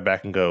take a step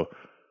back and go,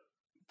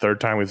 third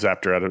time we've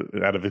zapped her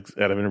out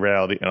of in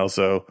reality, and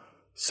also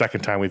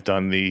second time we've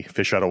done the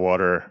fish out of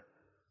water.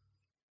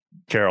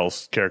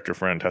 Carol's character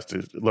friend has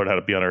to learn how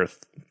to be on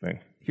Earth thing.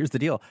 Here's the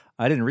deal.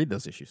 I didn't read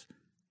those issues.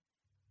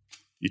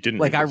 You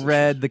didn't I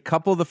read the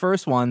couple of the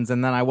first ones,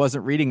 and then I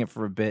wasn't reading it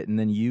for a bit, and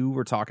then you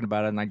were talking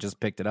about it, and I just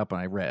picked it up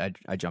and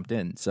I jumped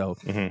in. So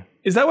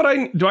is that what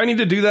do I need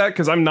to do that?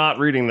 Because I'm not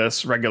reading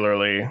this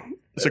regularly.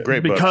 It's a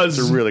great book. It's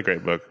a really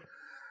great book.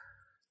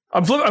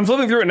 I'm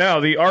flipping through it now.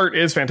 The art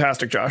is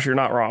fantastic, Josh. You're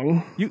not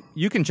wrong.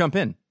 You can jump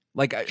in.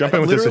 Jump in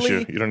with this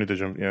issue. You don't need to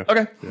jump. Yeah.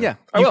 Okay. Yeah.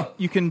 I will.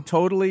 You can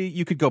totally.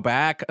 You could go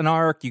back an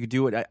arc. You could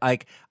do it.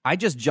 I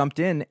just jumped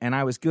in and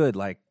I was good.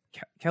 Like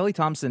Kelly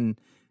Thompson.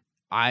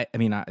 I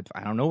mean, I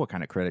don't know what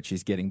kind of credit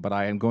she's getting, but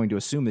I am going to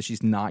assume that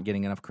she's not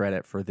getting enough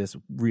credit for this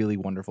really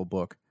wonderful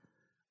book.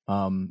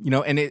 And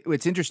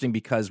it's interesting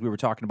because we were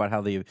talking about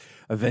how the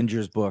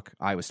Avengers book,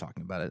 I was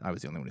talking about it, I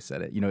was the only one who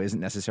said it, isn't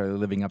necessarily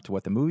living up to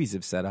what the movies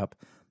have set up.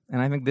 And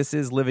I think this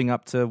is living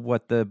up to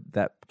what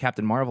that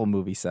Captain Marvel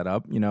movie set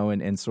up,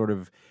 and sort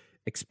of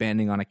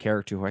expanding on a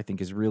character who I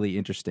think is really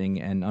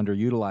interesting and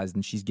underutilized,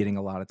 and she's getting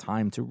a lot of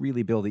time to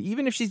really build it.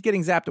 Even if she's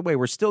getting zapped away,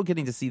 we're still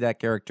getting to see that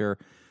character,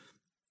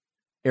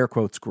 air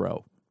quotes,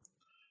 grow.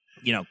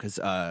 Because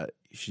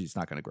she's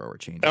not going to grow or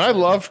change. And I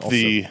loved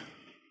the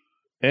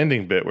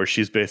ending bit where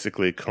she's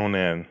basically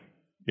Conan.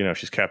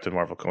 She's Captain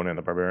Marvel, Conan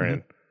the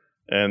Barbarian.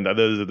 Mm-hmm.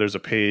 And there's a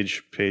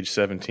page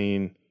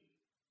 17,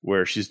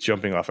 where she's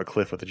jumping off a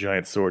cliff with a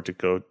giant sword to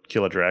go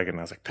kill a dragon. And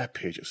I was like, that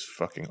page is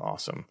fucking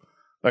awesome.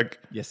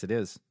 Yes, it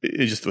is.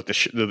 It's just with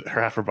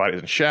her half her body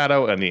is in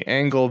shadow and the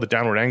angle, the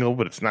downward angle,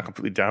 but it's not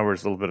completely downward.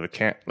 It's a little bit of a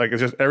cant. It's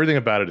just everything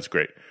about it is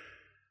great.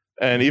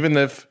 And even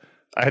if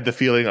I had the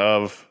feeling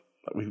of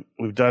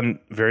we've done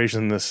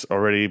variations in this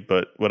already,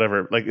 but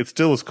whatever, it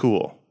still was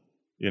cool.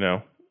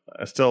 The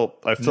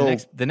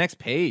next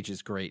page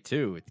is great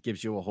too. It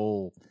gives you a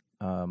whole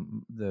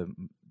the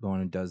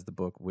one who does the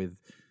book with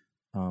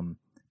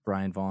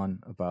Brian Vaughn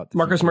about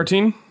Marcos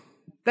Martin.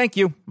 Thank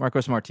you,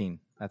 Marcos Martin.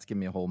 That's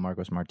giving me a whole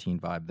Marcos Martin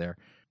vibe there.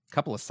 A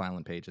couple of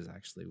silent pages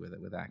actually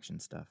with action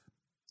stuff.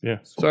 Yeah.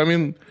 So I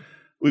mean,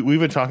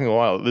 we've been talking a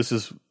while. This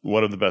is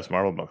one of the best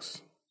Marvel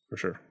books for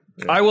sure.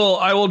 Yeah. I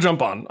will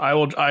jump on.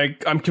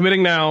 I'm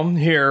committing now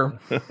here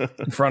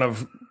in front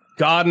of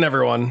God and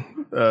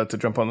everyone to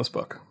jump on this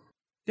book.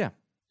 Yeah.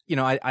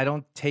 I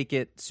don't take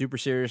it super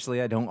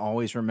seriously. I don't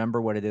always remember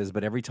what it is,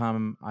 but every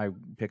time I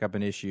pick up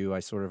an issue, I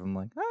sort of am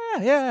like, oh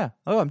yeah.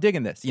 Oh, I'm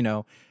digging this,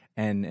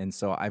 and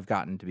so I've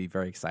gotten to be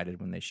very excited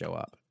when they show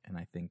up. And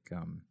I think,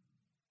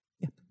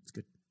 it's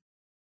good.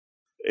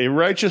 A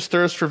Righteous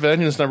Thirst for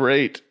Vengeance, number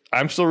 8.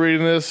 I'm still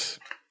reading this.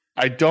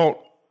 I don't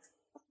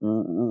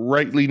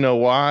rightly know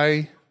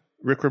why.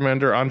 Rick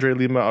Remender, Andre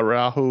Lima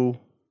Araujo.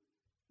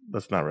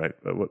 That's not right,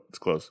 but it's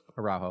close.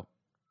 Araujo.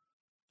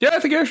 Yeah, I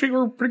think actually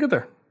we're pretty good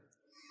there.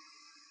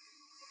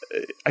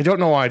 I don't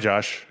know why,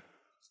 Josh.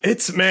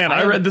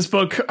 I read this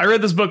book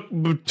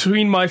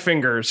between my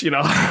fingers, It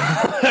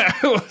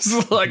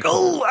was like,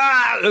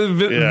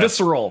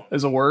 visceral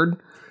is a word.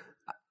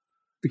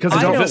 Because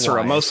it's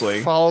viscera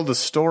mostly. Follow the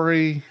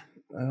story.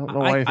 I don't know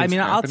why.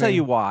 I'll tell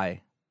you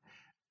why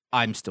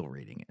I'm still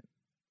reading it.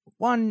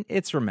 One,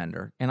 it's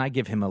Remender, and I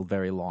give him a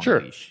very long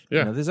leash.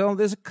 Yeah.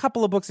 There's a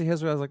couple of books of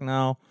his where I was like,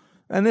 no,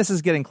 and this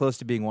is getting close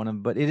to being one of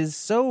them. But it is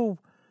so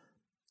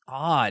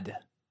odd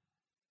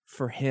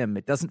for him.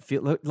 It doesn't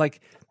feel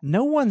like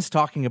no one's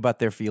talking about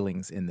their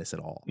feelings in this at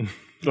all.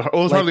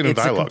 There's hardly no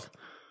dialogue.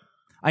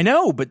 I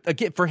know, but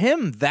again, for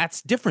him,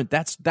 that's different.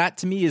 That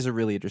to me is a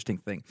really interesting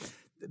thing.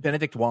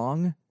 Benedict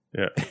Wong,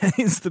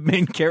 is the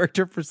main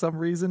character for some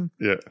reason.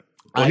 Yeah,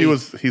 well,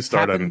 he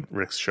starred on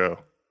Rick's show.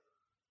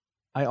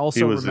 I also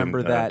he was remember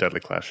in, that Deadly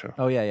Class show.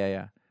 Oh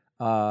yeah.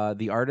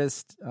 The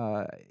artist,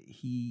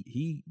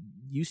 he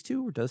used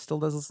to or still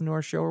does listen to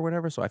our show or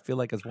whatever. So I feel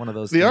like it's one of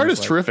those. The things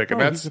artist's like, terrific,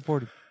 and that's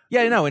supported.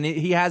 Yeah, I know, and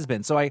he has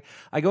been. So I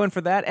go in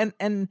for that,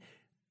 and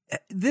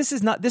this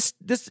is not this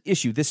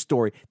issue, this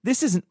story.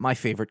 This isn't my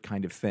favorite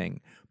kind of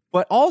thing.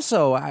 But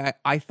also,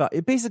 I thought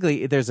it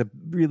basically there's a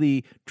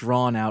really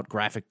drawn out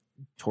graphic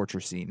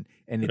torture scene,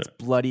 and it's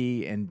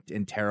bloody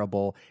and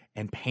terrible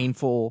and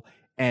painful.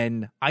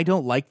 And I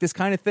don't like this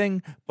kind of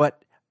thing,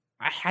 but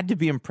I had to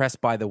be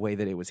impressed by the way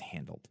that it was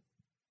handled.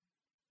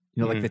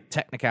 You know, like the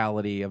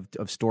technicality of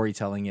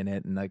storytelling in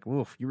it, and like,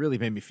 oof, you really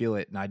made me feel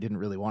it, and I didn't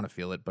really want to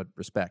feel it, but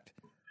respect.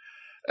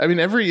 I mean,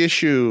 every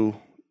issue,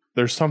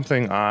 there's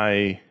something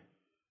I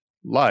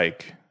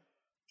like.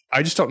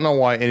 I just don't know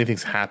why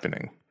anything's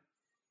happening.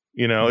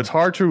 You know, it's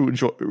hard to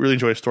really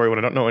enjoy a story when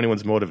I don't know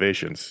anyone's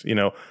motivations. You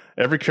know,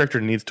 every character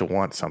needs to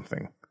want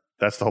something.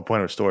 That's the whole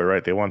point of a story,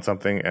 right? They want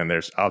something, and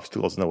there's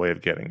obstacles in the way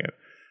of getting it.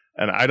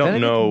 And I don't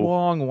know.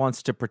 Wong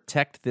wants to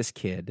protect this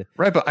kid,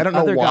 right? But I don't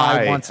know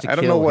why. I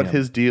don't know what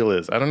his deal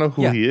is. I don't know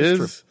who he is.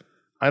 True.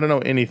 I don't know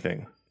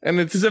anything. And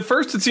it's because at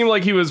first it seemed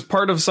like he was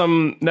part of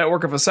some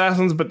network of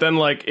assassins, but then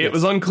like it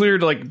was unclear.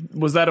 To, like,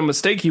 was that a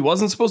mistake? He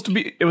wasn't supposed to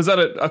be. Was that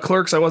a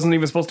clerk's? I wasn't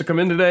even supposed to come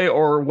in today,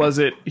 or was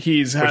it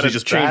he's had a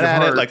just change bad of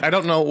at heart? it? Like I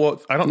don't know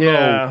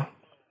know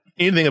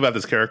anything about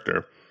this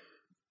character.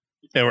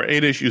 And we're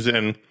 8 issues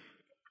in.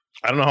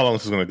 I don't know how long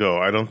this is going to go.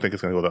 I don't think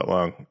it's going to go that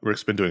long.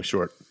 Rick's been doing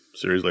short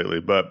series lately,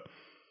 but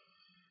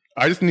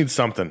I just need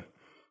something.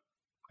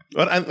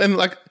 And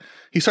like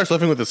he starts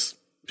living with this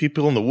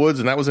people in the woods,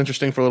 and that was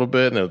interesting for a little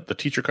bit. And the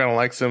teacher kind of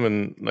likes him,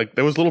 and like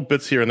there was little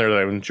bits here and there that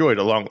I enjoyed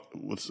along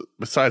with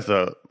besides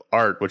the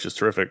art, which is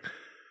terrific.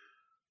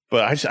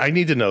 But I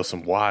need to know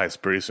some whys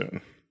pretty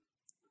soon.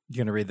 You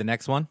gonna read the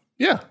next one?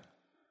 Yeah.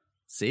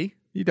 See,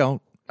 you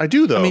don't. I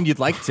do though. I mean, you'd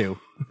like to.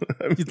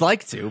 You'd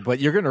like to, but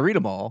you're gonna read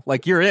them all.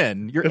 Like you're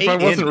in. You're if I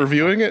wasn't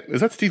reviewing it,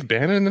 is that Steve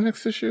Bannon in the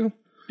next issue?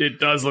 It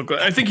does look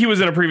like. I think he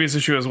was in a previous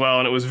issue as well,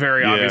 and it was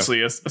very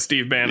obviously a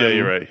Steve Bannon. Yeah,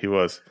 you're right. He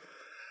was.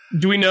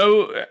 Do we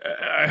know?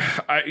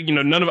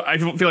 None of. I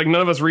feel like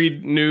none of us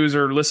read news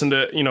or listen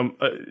to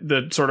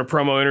the sort of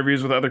promo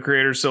interviews with other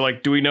creators. So,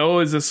 like, do we know?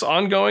 Is this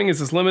ongoing? Is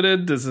this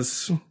limited? Is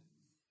this?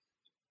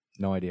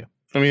 No idea.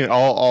 I mean,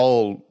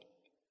 all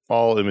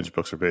Image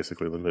books are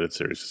basically limited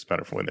series. It's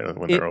better for when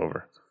they're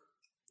over.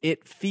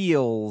 It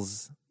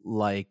feels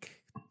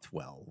like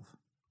 12.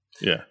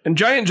 Yeah. And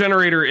Giant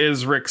Generator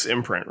is Rick's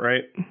imprint,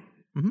 right?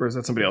 Mm-hmm. Or is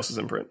that somebody else's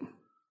imprint?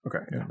 Okay.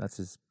 Yeah. That's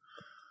his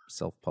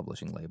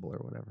self-publishing label or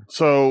whatever.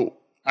 So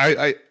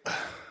I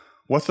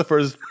what's the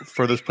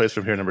furthest place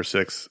from here? Number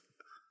 6.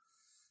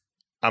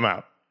 I'm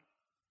out.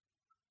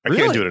 I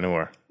can't do it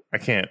anymore. I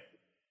can't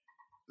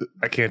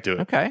do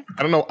it. Okay.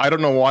 I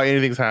don't know why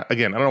anything's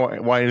again. I don't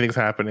know why anything's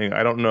happening.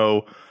 I don't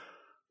know.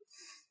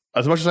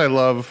 As much as I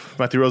love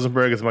Matthew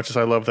Rosenberg, as much as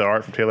I love the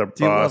art from Taylor Boss,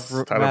 Do you love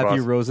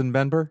Matthew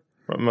Rosenbender?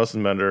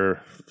 Rosenbender.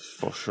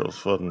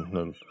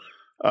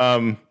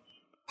 I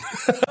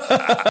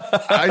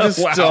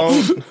just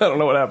don't. I don't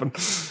know what happened.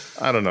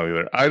 I don't know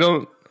either. I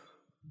don't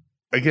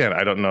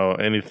know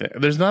anything.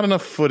 There's not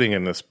enough footing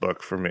in this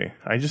book for me.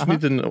 I just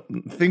need to know.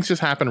 Things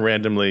just happen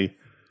randomly.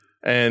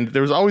 And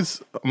there was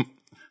always. I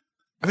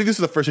think this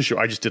is the first issue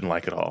I just didn't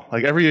like at all.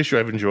 Like every issue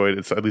I've enjoyed,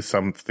 it's at least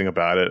something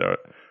about it, or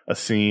a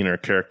scene or a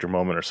character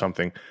moment or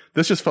something.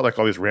 This just felt like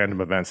all these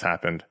random events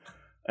happened.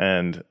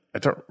 And I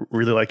don't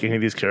really like any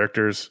of these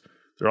characters.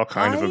 They're all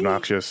kind of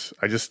obnoxious.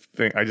 I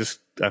think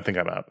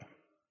I'm out.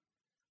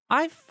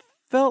 I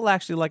felt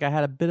actually like I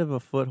had a bit of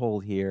a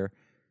foothold here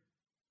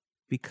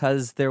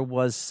because there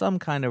was some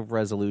kind of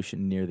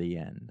resolution near the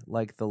end.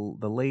 Like the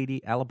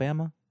lady,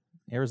 Alabama,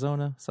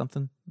 Arizona,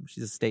 something.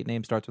 She's a state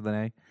name, starts with an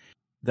A.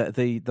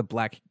 The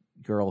black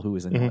girl who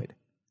is annoyed.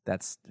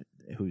 That's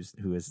who is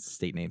a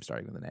state name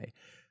starting with an A.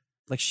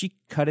 Like she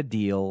cut a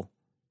deal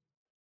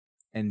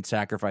and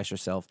sacrificed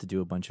herself to do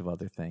a bunch of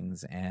other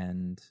things.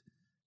 And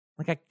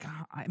like I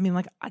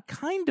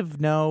kind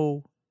of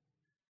know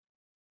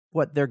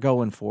what they're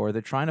going for.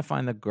 They're trying to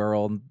find the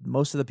girl.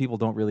 Most of the people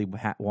don't really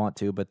want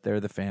to, but they're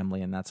the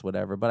family and that's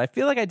whatever. But I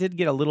feel like I did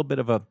get a little bit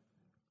of a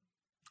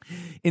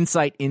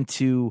insight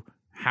into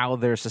how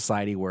their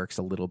society works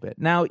a little bit.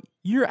 Now,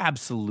 you're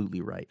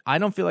absolutely right. I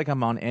don't feel like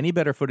I'm on any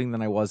better footing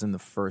than I was in the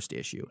first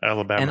issue.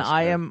 Alabama. And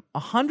I am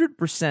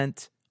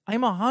 100%,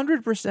 I'm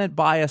 100%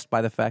 biased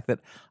by the fact that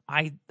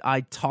I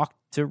talked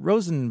to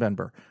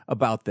Rosenbender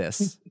about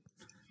this.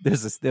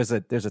 There's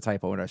a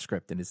typo in our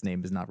script, and his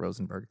name is not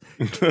Rosenberg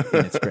in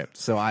its script.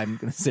 So I'm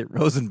going to say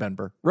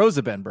Rosenbender.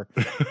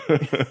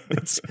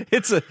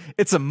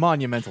 It's a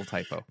monumental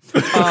typo.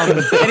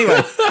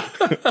 Anyway,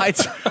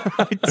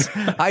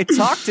 I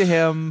talked to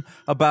him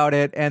about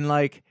it, and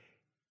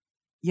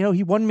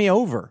he won me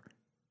over.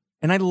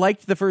 And I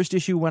liked the first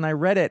issue when I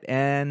read it,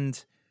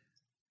 and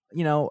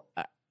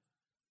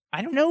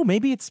I don't know.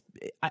 Maybe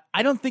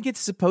I don't think it's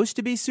supposed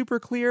to be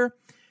super clear,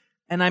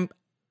 and I'm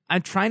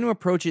trying to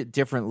approach it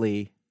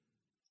differently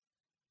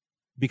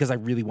because I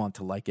really want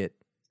to like it.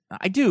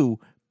 I do,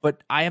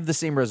 But I have the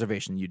same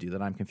reservation you do,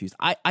 that I'm confused.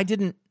 I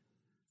didn't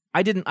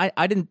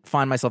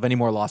find myself any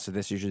more lost to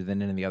this issue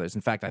than any of the others.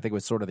 In fact, I think it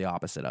was sort of the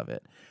opposite of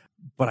it.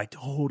 But I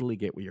totally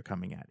get where you're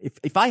coming at.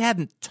 If I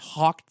hadn't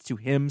talked to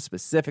him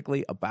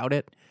specifically about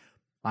it,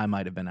 I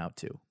might have been out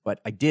too. But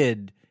I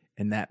did,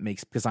 and that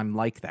makes, because I'm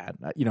like that.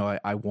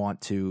 I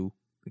want to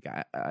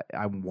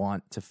I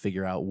want to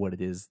figure out what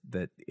it is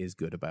that is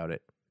good about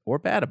it or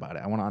bad about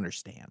it. I want to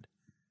understand.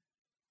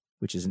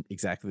 Which isn't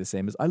exactly the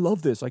same as I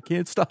love this. I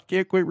can't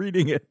quit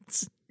reading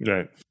it.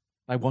 Right.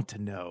 I want to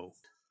know.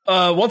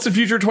 Once in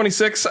Future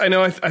 26. I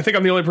know. I think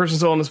I'm the only person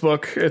still in this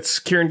book. It's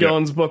Kieran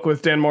Gillen's book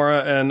with Dan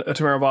Mora and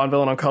Tamara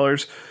Bonvillain on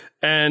colors.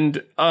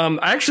 And I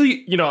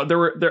actually,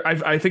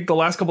 I think the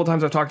last couple of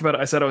times I've talked about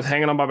it, I said I was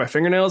hanging on by my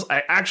fingernails.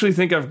 I actually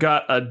think I've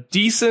got a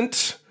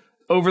decent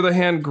over the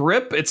hand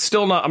grip. It's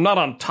still not. I'm not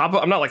on top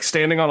of. I'm not like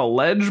standing on a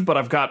ledge, but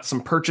I've got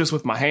some purchase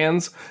with my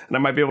hands, and I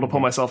might be able to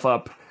pull myself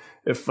up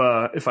if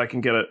I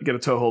can get a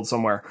toehold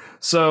somewhere.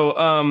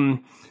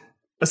 So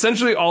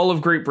essentially all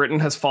of Great Britain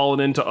has fallen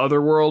into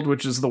Otherworld,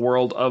 which is the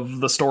world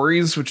of the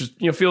stories, which is,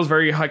 feels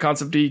very high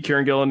concept-y,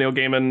 Kieran Gillen, Neil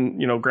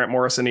Gaiman, Grant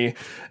Morrison-y.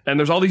 And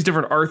there's all these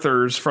different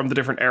Arthurs from the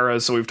different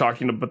eras. So we've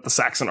talked about the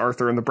Saxon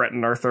Arthur and the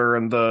Breton Arthur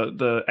and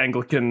the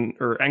Anglican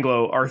or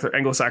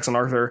Anglo-Saxon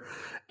Arthur.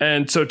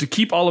 And so to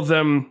keep all of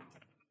them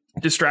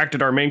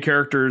distracted, our main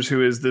characters,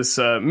 who is this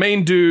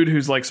main dude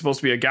who's like supposed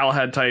to be a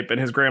Galahad type, and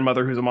his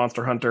grandmother who's a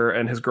monster hunter,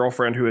 and his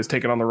girlfriend who has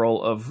taken on the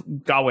role of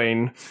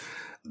Gawain,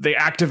 they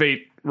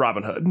activate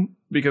Robin Hood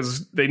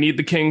because they need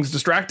the kings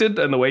distracted,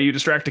 and the way you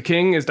distract a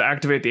king is to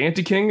activate the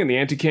anti-king, and the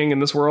anti-king in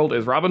this world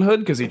is Robin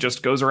Hood because he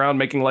just goes around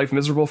making life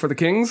miserable for the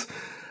kings.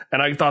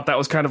 And I thought that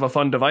was kind of a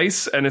fun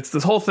device, and it's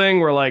this whole thing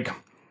where like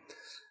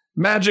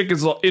magic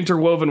is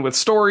interwoven with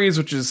stories,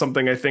 which is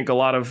something I think a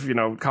lot of,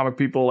 comic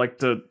people like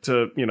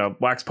to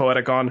wax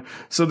poetic on.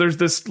 So there's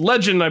this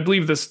legend, I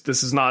believe this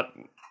is not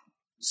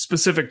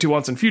specific to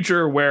Once in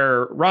Future,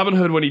 where Robin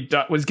Hood, when he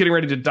was getting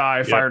ready to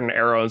die, fired an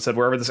arrow and said,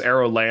 wherever this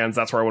arrow lands,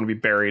 that's where I want to be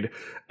buried.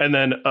 And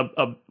then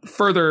a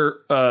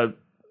further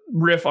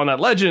riff on that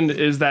legend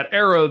is that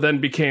arrow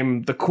then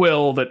became the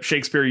quill that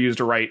Shakespeare used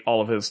to write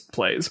all of his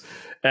plays.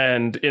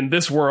 And in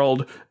this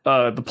world,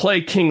 the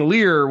play King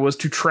Lear was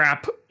to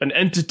trap an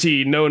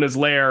entity known as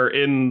Lair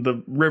in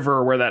the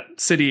river where that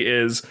city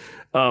is.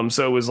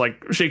 So it was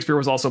like Shakespeare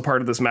was also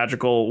part of this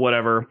magical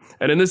whatever.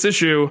 And in this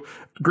issue,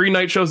 Green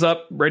Knight shows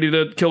up ready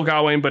to kill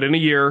Gawain, but in a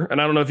year. And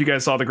I don't know if you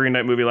guys saw the Green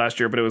Knight movie last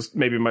year, but it was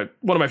maybe one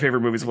of my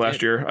favorite movies of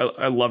last year.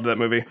 I loved that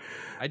movie.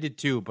 I did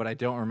too, but I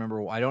don't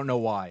remember. I don't know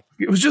why.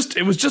 It was just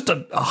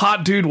a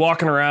hot dude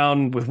walking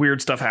around with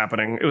weird stuff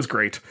happening. It was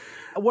great.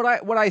 What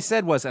I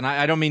said was, and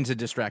I don't mean to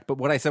distract, but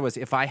what I said was,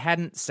 if I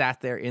hadn't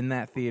sat there in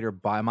that theater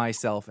by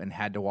myself and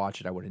had to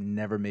watch it, I would have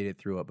never made it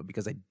through it. But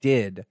because I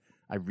did,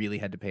 I really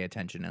had to pay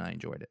attention and I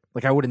enjoyed it.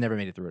 Like I would have never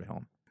made it through at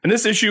home. In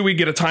this issue, we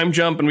get a time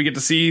jump and we get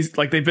to see,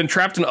 like, they've been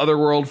trapped in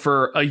Otherworld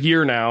for a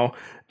year now.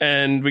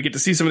 And we get to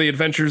see some of the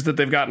adventures that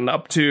they've gotten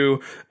up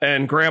to.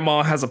 And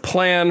Grandma has a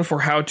plan for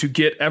how to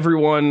get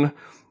everyone,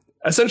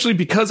 essentially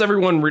because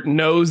everyone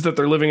knows that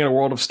they're living in a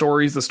world of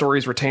stories, the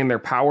stories retain their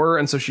power.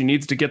 And so she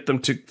needs to get them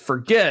to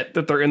forget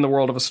that they're in the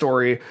world of a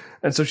story.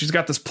 And so she's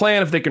got this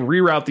plan if they can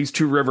reroute these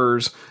two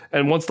rivers.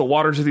 And once the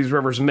waters of these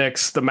rivers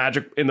mix, the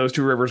magic in those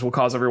two rivers will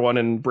cause everyone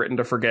in Britain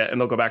to forget and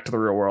they'll go back to the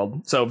real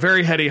world. So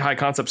very heady, high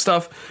concept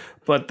stuff.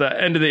 But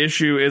the end of the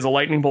issue is a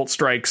lightning bolt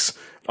strikes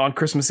on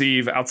Christmas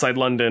Eve outside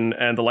London,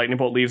 and the lightning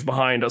bolt leaves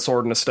behind a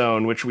sword and a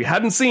stone, which we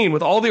hadn't seen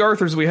with all the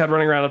Arthurs we had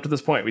running around up to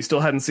this point. We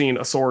still hadn't seen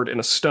a sword and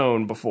a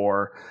stone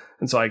before.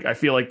 And so I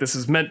feel like this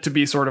is meant to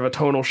be sort of a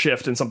tonal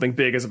shift and something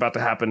big is about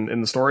to happen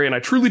in the story. And I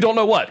truly don't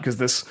know what, because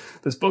this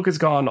book has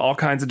gone all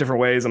kinds of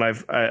different ways. And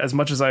I've as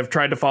much as I've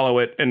tried to follow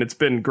it, and it's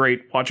been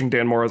great watching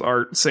Dan Mora's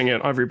art, sing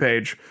it on every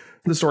page,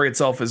 the story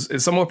itself is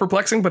somewhat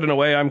perplexing, but in a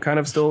way I'm kind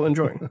of still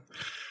enjoying.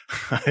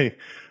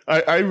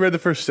 I read the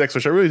first 6,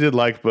 which I really did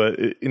like, but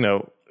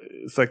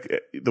it's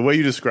like the way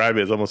you describe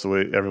it is almost the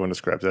way everyone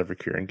describes every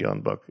Kieran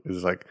Gillen book.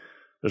 Is like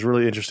there's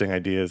really interesting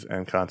ideas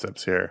and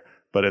concepts here,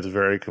 but it's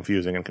very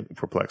confusing and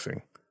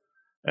perplexing.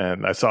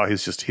 And I saw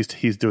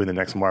he's doing the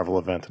next Marvel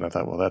event, and I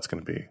thought, well, that's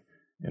going to be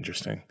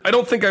interesting. I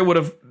don't think I would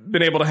have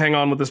been able to hang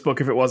on with this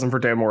book if it wasn't for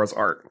Dan Mora's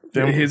art.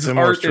 His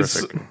art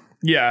is,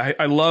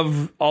 I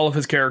love all of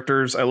his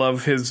characters. I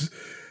love his.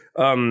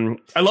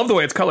 I love the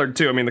way it's colored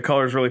too. I mean, the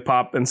colors really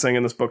pop and sing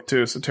in this book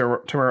too. So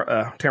Tamara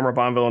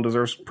Bonvillain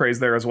deserves praise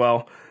there as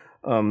well.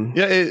 I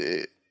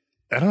don't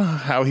know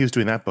how he was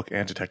doing that book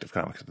and Detective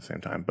Comics at the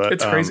same time, but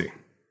it's crazy.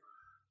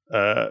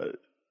 And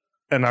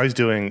now he's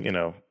doing,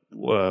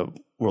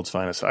 World's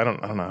Finest. I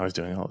don't know how he's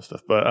doing all this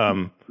stuff,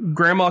 but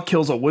Grandma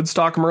kills a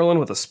Woodstock Merlin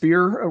with a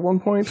spear at one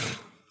point.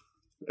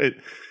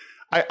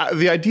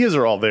 The ideas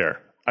are all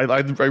there. I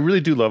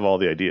really do love all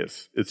the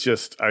ideas. It's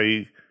just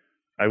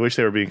I wish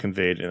they were being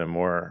conveyed in a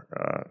more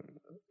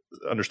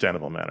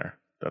understandable manner.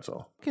 That's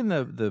all. What can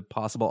the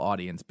possible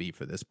audience be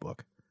for this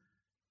book?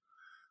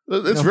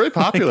 It's very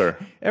popular.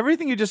 Like,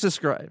 everything you just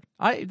described.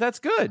 That's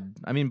good.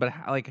 I mean, but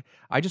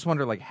I just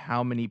wonder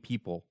how many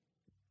people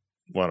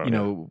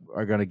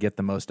are going to get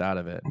the most out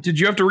of it. Did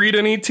you have to read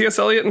any T.S.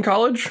 Eliot in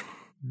college?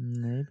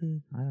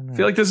 Maybe. I don't know. I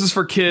feel like this is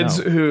for kids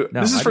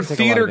this is for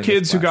theater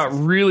kids who got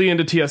really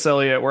into T.S.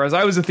 Eliot, whereas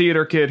I was a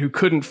theater kid who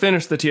couldn't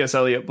finish the T.S.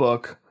 Eliot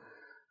book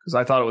because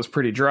I thought it was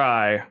pretty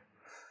dry.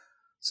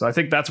 So I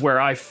think that's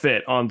where I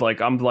fit on, like,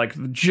 I'm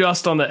like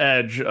just on the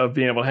edge of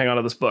being able to hang on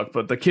to this book.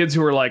 But the kids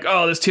who are like,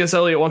 oh, this T.S.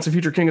 Eliot Once and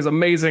Future King is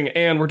amazing,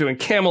 and we're doing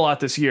Camelot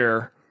this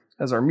year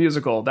as our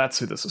musical, that's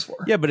who this is for.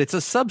 Yeah, but it's a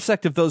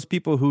subsect of those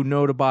people who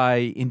know to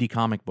buy indie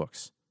comic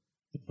books.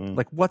 Mm-hmm.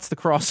 Like, what's the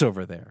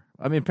crossover there?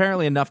 I mean,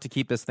 apparently enough to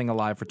keep this thing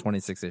alive for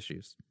 26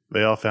 issues.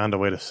 They all found a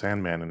way to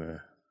Sandman in the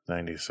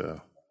 90s,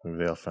 so maybe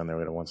they all found their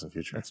way to Once and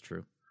Future. That's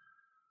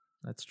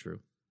true.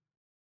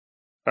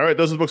 All right,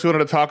 those are the books we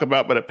wanted to talk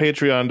about, but at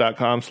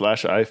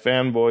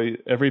patreon.com/ifanboy,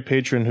 every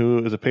patron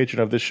who is a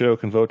patron of this show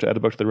can vote to add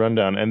a book to the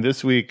rundown. And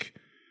this week,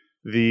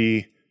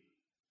 the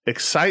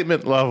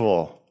excitement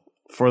level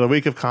for the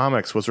week of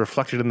comics was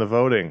reflected in the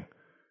voting,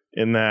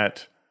 in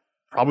that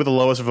probably the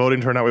lowest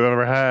voting turnout we've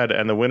ever had,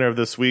 and the winner of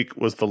this week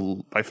was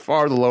by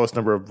far the lowest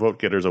number of vote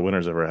getters a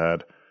winner's ever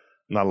had.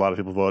 Not a lot of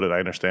people voted. I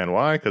understand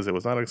why, because it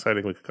was not an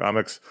exciting week of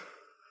comics.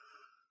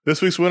 This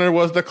week's winner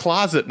was The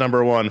Closet,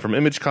 #1, from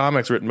Image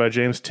Comics, written by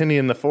James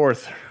Tynion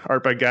IV,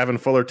 art by Gavin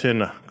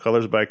Fullerton,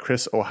 colors by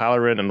Chris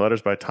O'Halloran, and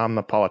letters by Tom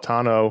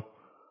Napolitano.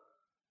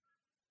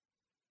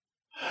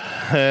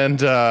 And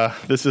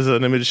this is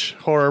an Image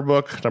horror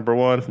book,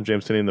 #1, from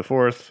James Tynion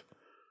IV.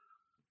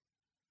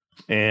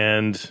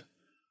 And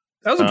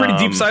that was a pretty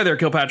deep sigh there,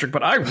 Kilpatrick,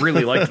 but I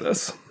really liked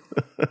this.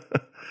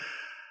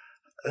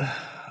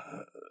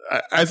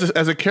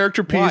 As a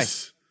character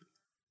piece... Why?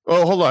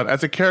 Oh, hold on.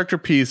 As a character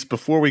piece,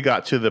 before we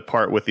got to the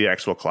part with the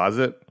actual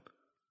closet,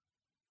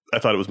 I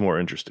thought it was more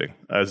interesting.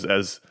 As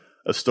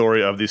a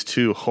story of these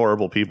two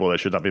horrible people that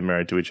should not be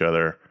married to each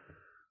other.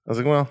 I was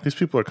like, well, these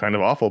people are kind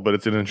of awful, but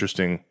it's an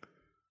interesting,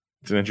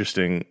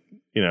 examination.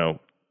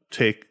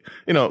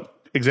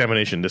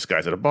 This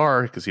guy's at a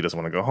bar because he doesn't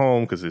want to go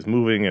home because he's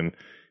moving, and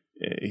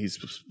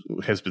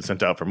has been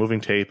sent out for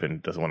moving tape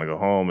and doesn't want to go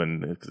home,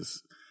 and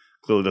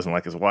clearly doesn't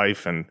like his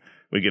wife. And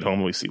we get home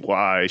and we see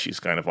why.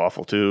 She's kind of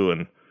awful too,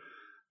 and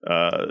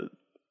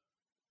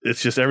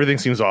it's just everything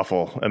seems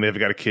awful. And they've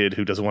got a kid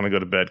who doesn't want to go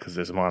to bed because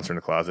there's a monster in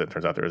the closet. It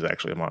turns out there is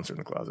actually a monster in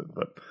the closet,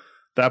 but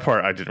that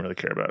part I didn't really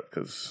care about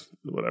because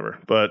whatever.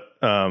 But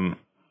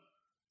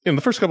in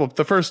the first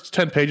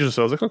 10 pages or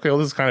so, I was like, okay, well,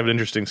 this is kind of an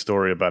interesting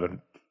story about a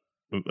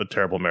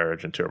terrible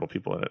marriage and terrible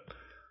people in it.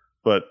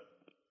 But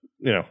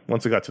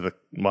once it got to the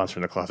monster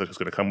in the closet who's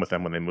going to come with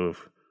them when they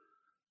move,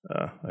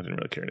 I didn't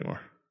really care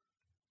anymore.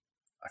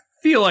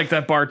 Feel like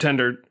that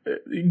bartender,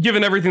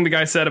 given everything the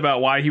guy said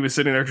about why he was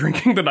sitting there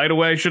drinking the night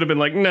away, should have been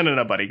like,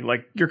 no, buddy,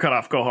 like, you're cut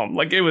off, go home.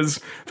 Like, it was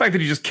the fact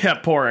that he just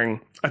kept pouring.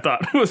 I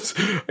thought it was,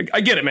 I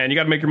get it, man, you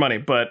got to make your money,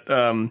 but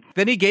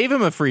then he gave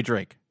him a free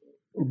drink,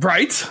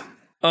 right?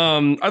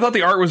 I thought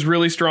the art was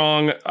really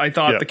strong. I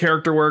thought the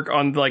character work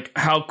on, like,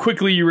 how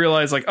quickly you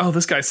realize, like, oh,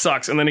 this guy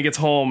sucks, and then he gets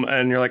home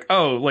and you're like,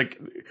 oh, like,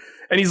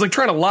 and he's like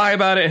trying to lie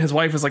about it, and his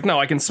wife is like, no,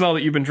 I can smell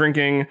that you've been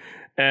drinking.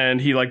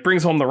 And he like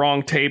brings home the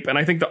wrong tape. And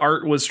I think the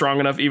art was strong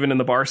enough, even in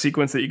the bar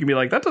sequence, that you can be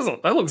like, that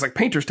looks like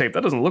painter's tape.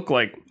 That doesn't look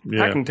like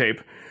packing tape.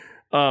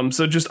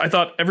 So I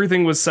thought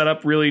everything was set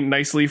up really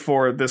nicely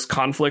for this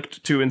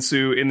conflict to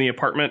ensue in the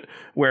apartment,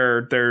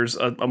 where there's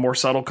a more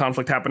subtle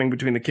conflict happening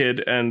between the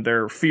kid and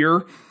their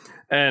fear.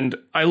 And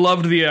I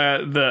loved the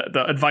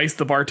advice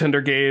the bartender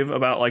gave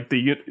about like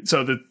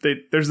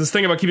there's this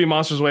thing about keeping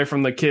monsters away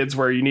from the kids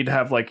where you need to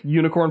have like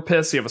unicorn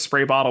piss. You have a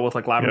spray bottle with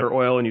like lavender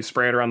oil and you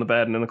spray it around the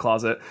bed and in the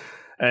closet.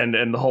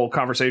 And the whole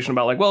conversation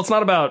about like, well, it's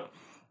not about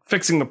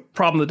fixing the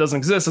problem that doesn't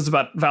exist. It's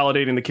about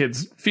validating the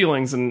kids'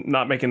 feelings and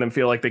not making them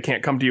feel like they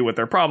can't come to you with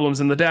their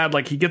problems. And the dad,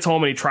 like, he gets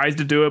home and he tries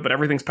to do it, but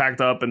everything's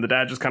packed up and the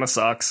dad just kind of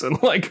sucks.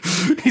 And like,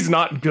 he's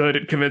not good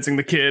at convincing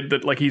the kid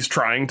that like he's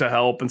trying to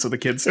help. And so the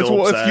kid's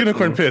still upset. It's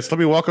unicorn piss. Let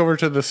me walk over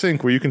to the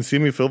sink where you can see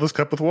me fill this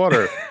cup with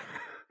water.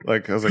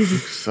 Like, I was like, you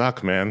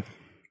suck, man.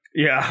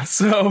 Yeah,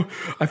 so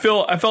I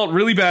felt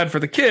really bad for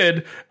the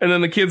kid, and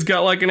then the kid's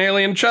got like an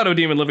alien shadow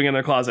demon living in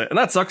their closet, and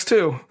that sucks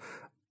too.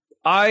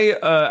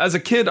 As a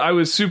kid, I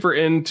was super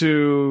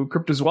into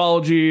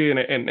cryptozoology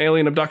and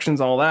alien abductions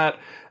and all that,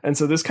 and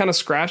so this kind of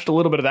scratched a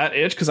little bit of that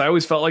itch, because I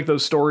always felt like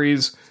those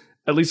stories,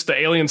 at least the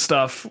alien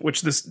stuff,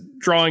 which this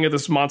drawing of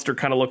this monster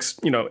kind of looks,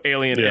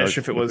 alien-ish,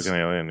 if it was like an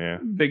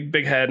alien,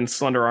 big head and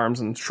slender arms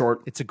and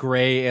short. It's a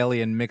gray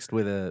alien mixed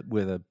with a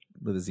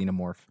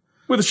xenomorph.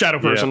 With a shadow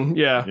person,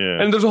 yeah.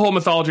 And there's a whole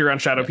mythology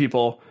around shadow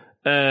people.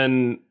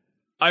 And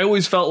I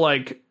always felt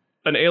like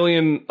an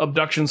alien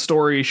abduction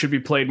story should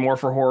be played more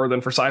for horror than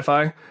for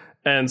sci-fi.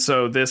 And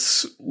so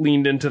this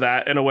leaned into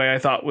that in a way I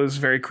thought was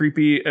very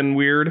creepy and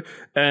weird.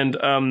 And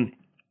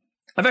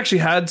I've actually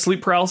had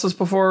sleep paralysis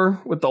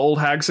before with the old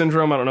hag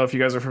syndrome. I don't know if you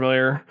guys are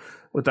familiar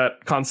with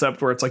that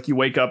concept, where it's like you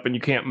wake up and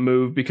you can't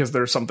move because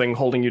there's something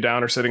holding you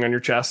down or sitting on your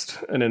chest.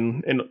 And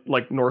in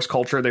like Norse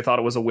culture, they thought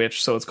it was a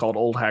witch, so it's called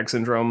old hag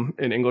syndrome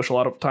in English a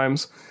lot of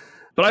times.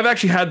 But I've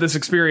actually had this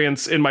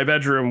experience in my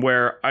bedroom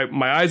where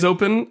my eyes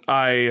open,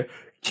 I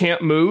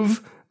can't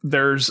move,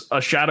 there's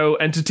a shadow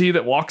entity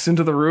that walks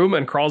into the room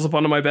and crawls up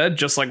onto my bed,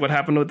 just like what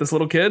happened with this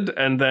little kid.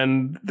 And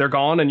then they're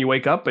gone and you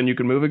wake up and you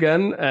can move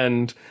again.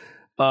 And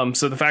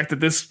so the fact that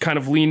this kind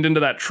of leaned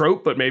into that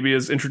trope, but maybe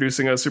is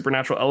introducing a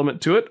supernatural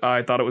element to it,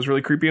 I thought it was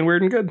really creepy and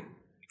weird and good.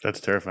 That's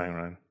terrifying,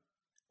 Ryan.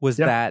 Was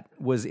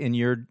in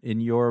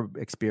your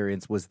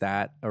experience, was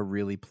that a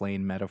really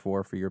plain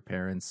metaphor for your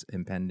parents'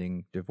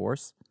 impending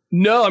divorce?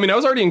 No, I mean, I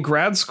was already in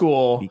grad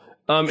school.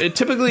 It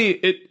typically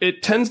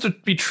it tends to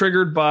be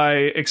triggered by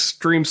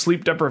extreme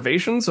sleep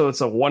deprivation, so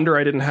it's a wonder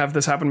I didn't have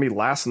this happen to me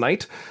last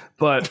night.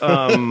 But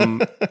well,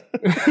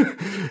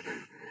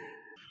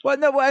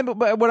 no,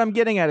 but what I'm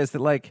getting at is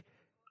that, like,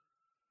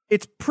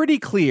 it's pretty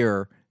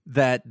clear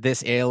that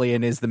this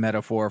alien is the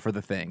metaphor for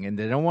the thing, and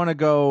they don't want to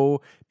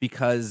go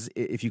because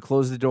if you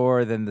close the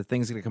door, then the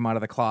thing's going to come out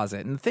of the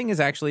closet. And the thing is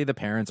actually the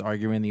parents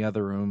arguing in the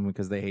other room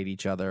because they hate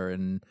each other,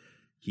 and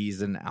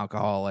he's an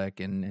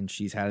alcoholic, and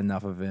she's had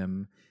enough of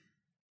him.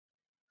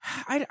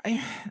 I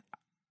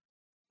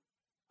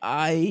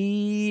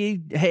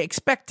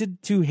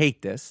expected to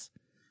hate this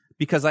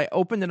because I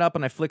opened it up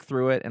and I flicked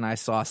through it and I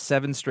saw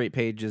 7 straight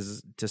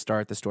pages to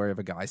start the story of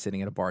a guy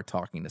sitting at a bar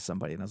talking to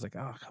somebody. And I was like,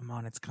 oh, come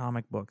on, it's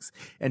comic books.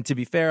 And to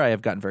be fair, I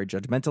have gotten very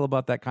judgmental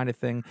about that kind of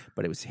thing,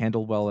 but it was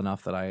handled well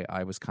enough that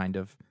I was kind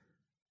of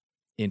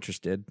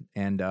interested.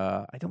 And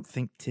I don't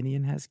think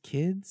Tinian has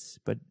kids,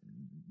 but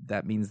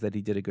that means that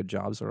he did a good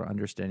job sort of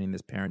understanding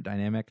this parent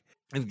dynamic.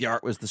 I think the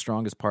art was the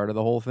strongest part of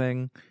the whole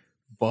thing,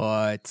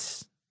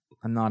 but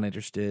I'm not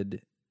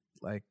interested.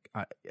 Like,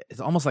 it's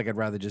almost like I'd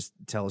rather just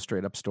tell a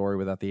straight up story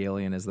without the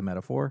alien as the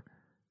metaphor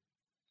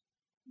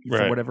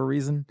for whatever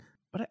reason.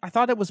 But I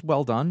thought it was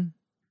well done.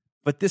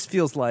 But this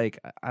feels like,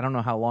 I don't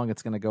know how long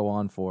it's going to go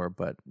on for,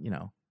 but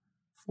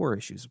 4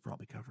 issues will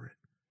probably cover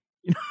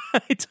it.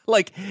 It's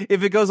like,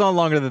 if it goes on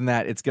longer than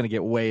that, it's going to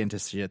get way into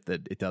shit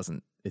that it's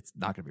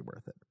not going to be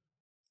worth it.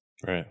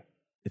 Right.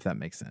 If that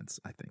makes sense,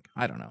 I think.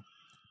 I don't know.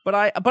 But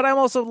I'm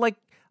also like,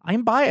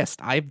 I'm biased.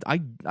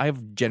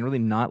 I've generally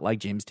not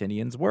liked James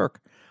Tinian's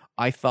work.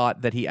 I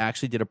thought that he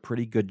actually did a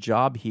pretty good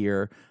job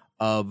here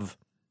of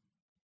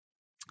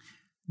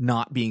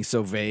not being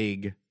so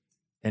vague,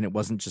 and it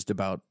wasn't just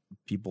about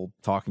people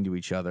talking to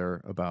each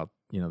other about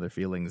their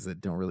feelings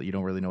that you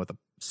don't really know what the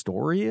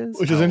story is.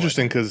 Which is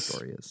interesting because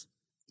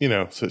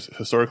so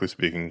historically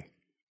speaking,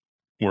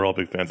 we're all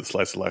big fans of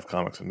slice of life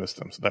comics and miss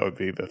them. So that would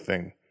be the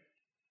thing.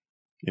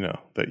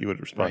 That you would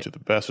respond to the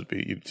best would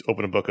be you'd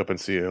open a book up and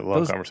see a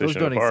long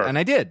conversation in a bar. And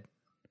I did.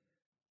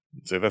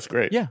 So that's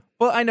great. Yeah.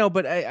 Well, I know,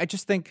 but I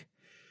just think,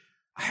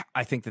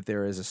 I think that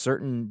there is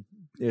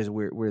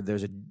where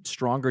there's a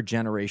stronger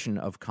generation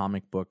of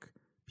comic book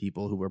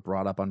people who were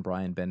brought up on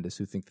Brian Bendis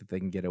who think that they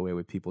can get away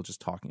with people just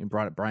talking, and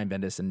brought up Brian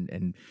Bendis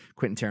and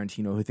Quentin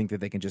Tarantino who think that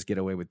they can just get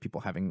away with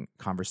people having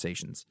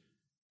conversations.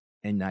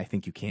 And I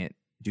think you can't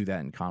do that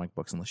in comic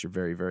books unless you're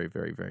very, very,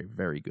 very, very,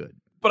 very good.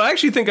 But I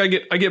actually think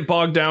I get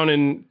bogged down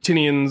in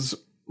Tinian's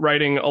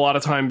writing a lot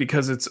of time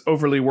because it's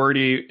overly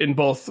wordy in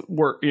both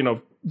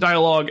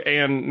dialogue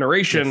and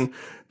narration. Yes.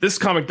 This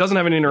comic doesn't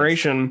have any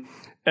narration.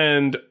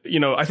 And,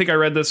 I think I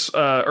read this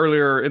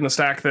earlier in the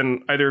stack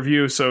than either of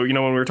you. So, when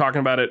we were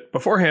talking about it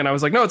beforehand, I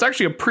was like, no, it's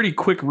actually a pretty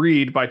quick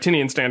read by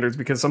Tinian standards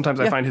because sometimes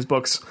I find his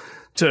books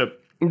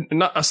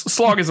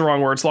slog is the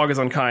wrong word. Slog is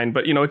unkind,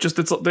 but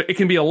it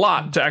can be a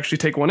lot to actually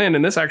take one in.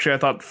 And this actually I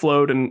thought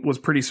flowed and was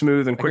pretty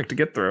smooth and quick to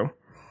get through.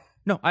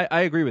 No,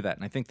 I agree with that.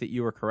 And I think that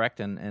you were correct.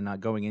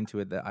 And going into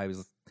it, that I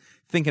was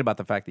thinking about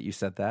the fact that you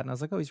said that. And I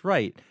was like, oh, he's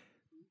right.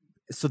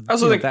 So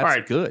that's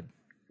good.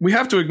 We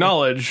have to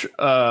acknowledge,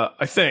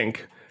 I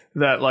think,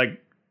 that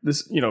like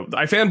this,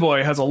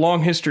 iFanboy has a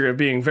long history of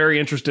being very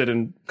interested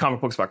in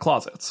comic books about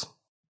closets.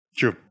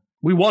 True.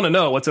 We want to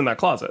know what's in that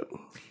closet.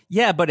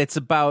 Yeah, but it's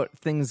about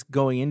things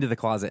going into the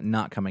closet and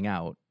not coming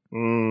out.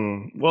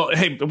 Well,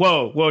 hey,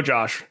 whoa,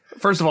 Josh.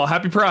 First of all,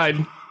 happy Pride.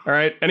 All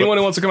right. Anyone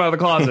who wants to come out of the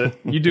closet,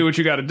 you do what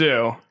you got to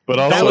do. But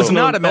also, that was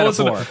not a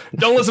metaphor.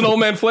 Don't listen to old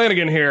man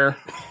Flanagan here.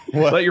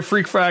 What? Let your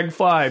freak flag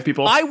fly,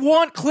 people. I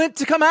want Clint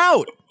to come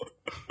out.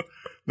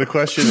 The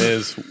question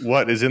is,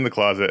 what is in the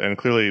closet? And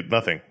clearly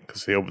nothing,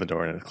 because he opened the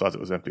door and the closet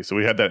was empty. So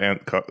we had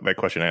that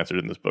question answered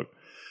in this book.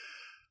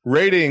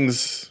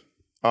 Ratings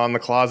on the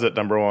closet,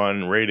 number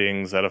 1.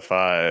 Ratings out of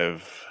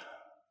 5.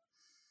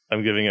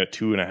 I'm giving it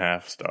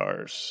 2.5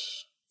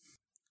 stars.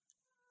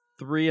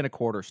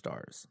 3.25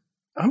 stars.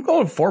 I'm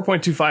going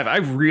 4.25. I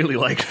really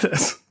like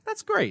this.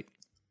 That's great.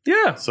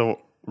 Yeah.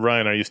 So,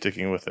 Ryan, are you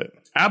sticking with it?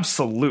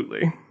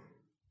 Absolutely.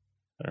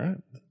 All right.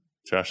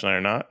 Josh and I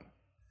are not.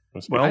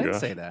 I didn't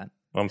say that.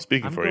 Well, I'm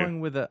speaking for you.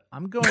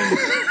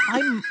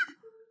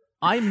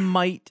 I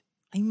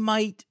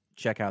might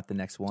check out the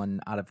next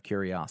one out of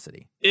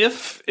curiosity.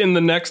 If in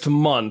the next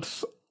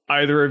month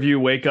either of you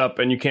wake up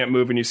and you can't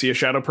move and you see a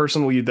shadow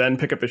person, will you then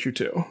pick up issue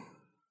 2? Sure.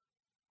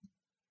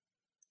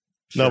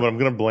 No, but I'm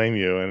going to blame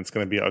you and it's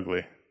going to be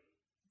ugly.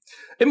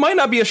 It might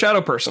not be a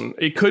shadow person.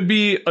 It could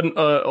be an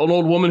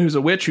old woman who's a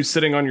witch who's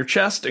sitting on your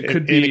chest. It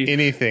could be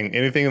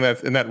anything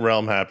that's in that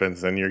realm happens.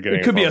 Then you're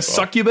getting. It could be a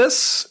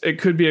succubus. It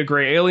could be a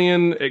gray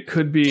alien. It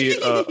could be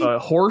a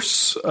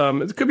horse.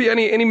 It could be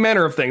any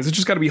manner of things. It's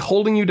just got to be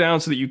holding you down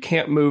so that you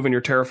can't move and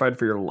you're terrified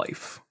for your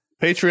life.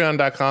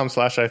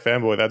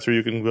 Patreon.com/ifanboy. That's where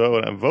you can go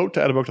and vote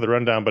to add a book to the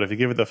rundown. But if you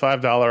give it the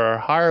 $5 or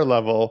higher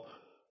level,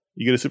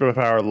 you get a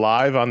superpower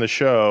live on the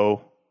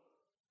show,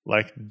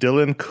 like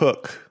Dylan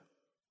Cook.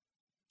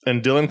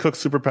 And Dylan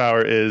Cook's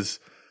superpower is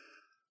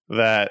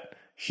that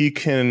he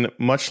can,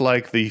 much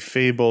like the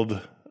fabled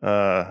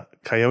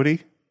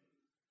coyote,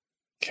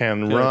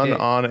 can run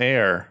on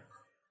air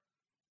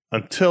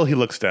until he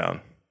looks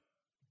down.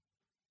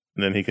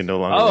 And then he can no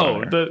longer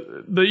run on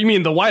air. You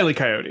mean the Wile E.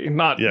 Coyote,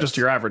 not just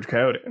your average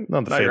coyote.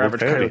 Not your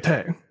average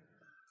coyote.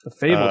 The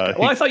fabled.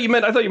 I thought you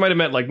might have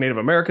meant like Native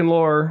American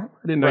lore.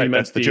 I didn't know you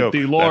meant the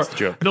lore. That's the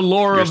joke. The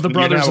lore of the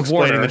Brothers of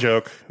Warner. The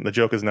joke. The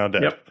joke is now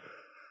dead. Yep.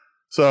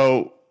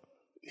 So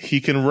he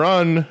can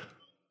run.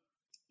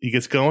 He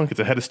gets going,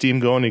 gets a head of steam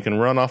going. He can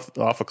run off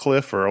a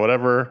cliff or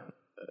whatever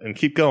and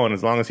keep going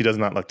as long as he does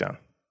not look down.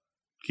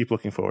 Keep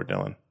looking forward,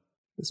 Dylan.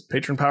 This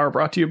patron power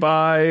brought to you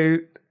by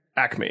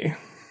Acme.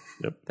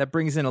 Yep. That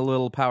brings in a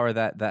little power,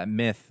 that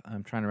myth.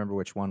 I'm trying to remember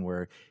which one,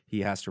 where he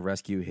has to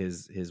rescue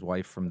his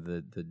wife from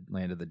the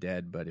land of the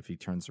dead, but if he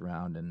turns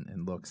around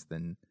and looks,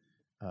 then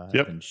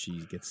she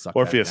gets sucked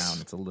back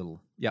down. It's a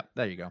little. Yep,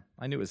 there you go.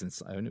 I knew it was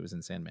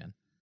in Sandman.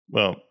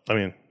 Well, I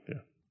mean, yeah.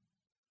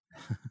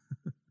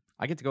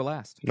 I get to go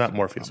last. Not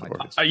Morpheus.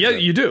 Yeah,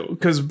 you do,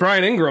 because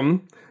Brian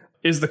Ingram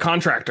is the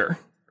contractor.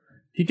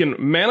 He can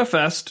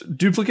manifest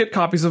duplicate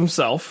copies of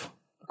himself,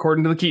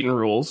 according to the Keaton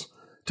rules,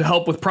 to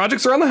help with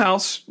projects around the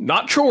house,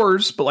 not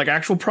chores, but like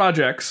actual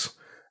projects.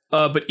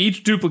 But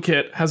each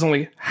duplicate has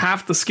only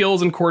half the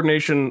skills and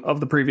coordination of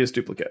the previous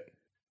duplicate.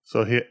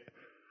 So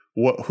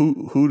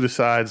who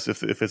decides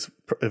if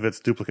it's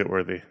duplicate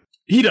worthy?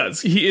 He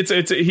does.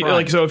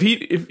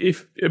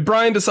 If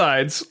Brian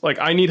decides, like,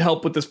 I need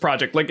help with this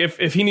project, like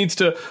if he needs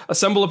to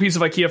assemble a piece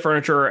of IKEA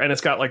furniture and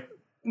it's got like,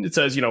 it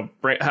says,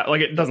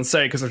 like, it doesn't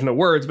say because there's no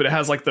words, but it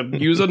has like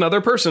use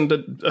another person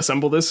to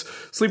assemble this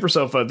sleeper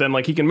sofa, then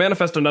like he can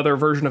manifest another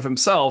version of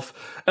himself.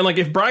 And like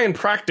if Brian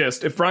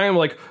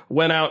like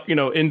went out,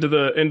 into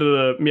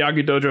the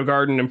Miyagi Dojo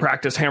garden and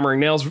practiced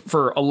hammering nails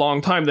for a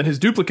long time, then his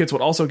duplicates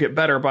would also get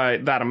better by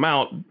that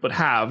amount, but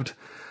halved.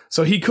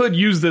 So he could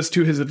use this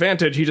to his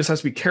advantage. He just has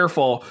to be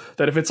careful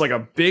that if it's like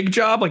a big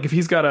job, like if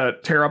he's got to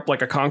tear up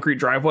like a concrete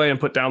driveway and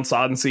put down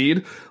sod and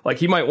seed, like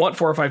he might want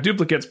 4 or 5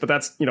 duplicates, but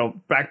that's,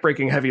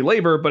 backbreaking heavy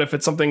labor. But if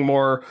it's something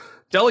more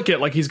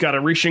delicate, like he's got to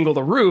reshingle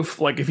the roof,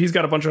 like if he's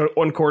got a bunch of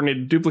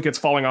uncoordinated duplicates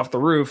falling off the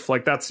roof,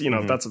 like that's,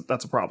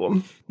 that's a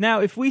problem. Now,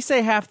 if we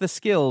say half the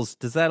skills,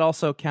 does that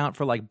also count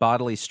for like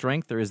bodily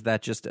strength, or is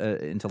that just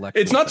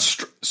intellectual? It's not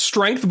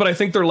strength, but I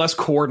think they're less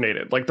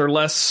coordinated. Like they're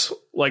less,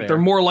 like they're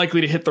more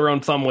likely to hit their own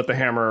thumb with the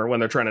hammer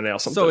when they're trying to nail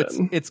something.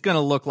 So it's going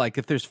to look like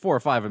if there's 4 or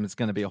 5 of them, it's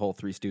going to be a whole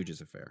Three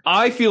Stooges affair.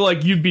 I feel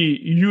like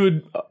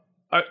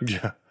I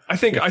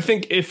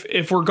think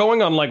if we're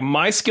going on like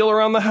my skill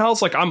around the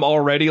house, like I'm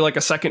already like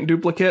a second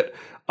duplicate,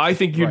 I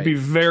think you'd be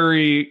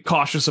very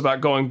cautious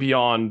about going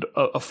beyond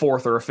a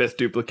 4th or a 5th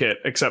duplicate,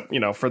 except,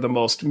 for the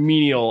most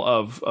menial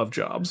of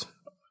jobs.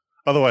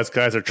 Otherwise,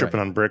 guys are tripping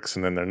on bricks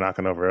and then they're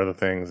knocking over other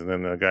things. And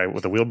then the guy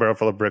with a wheelbarrow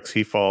full of bricks,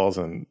 he falls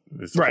and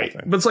it's right.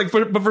 But it's like,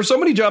 but for so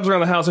many jobs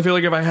around the house, I feel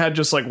like if I had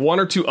just like 1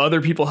 or 2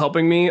 other people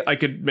helping me, I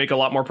could make a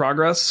lot more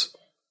progress.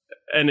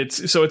 And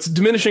it's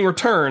diminishing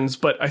returns,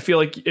 but I feel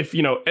like if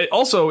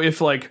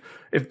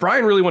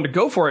Brian really wanted to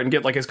go for it and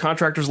get like his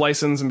contractor's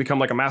license and become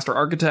like a master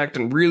architect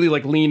and really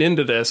like lean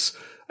into this,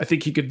 I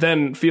think he could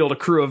then field a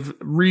crew of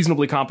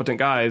reasonably competent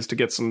guys to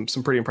get some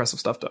pretty impressive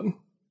stuff done.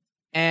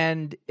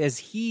 And as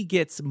he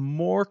gets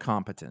more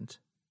competent,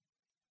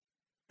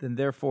 then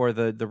therefore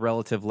the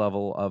relative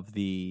level of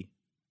the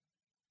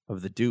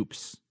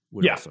dupes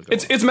would also go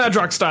it's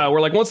Madrox style,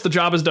 where like once the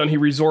job is done, he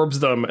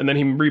resorbs them and then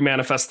he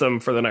remanifests them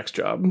for the next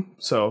job.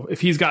 So if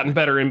he's gotten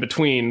better in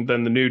between,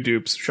 then the new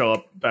dupes show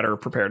up better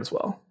prepared as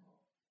well.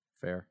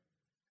 Fair.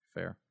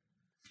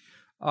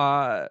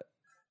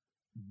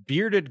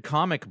 Bearded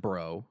comic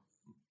bro.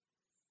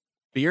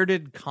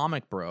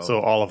 So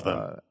all of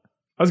them.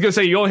 I was gonna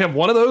say you only have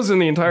one of those in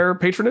the entire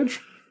patronage.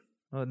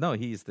 No,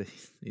 he's the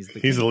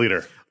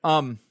leader.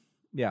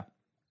 Yeah.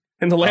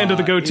 In the land of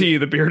the goatee,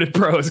 the bearded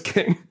bro is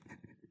king.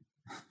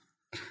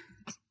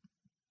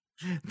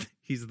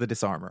 He's the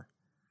disarmer.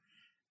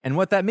 And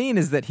what that means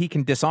is that he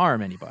can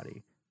disarm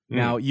anybody.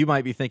 Now, you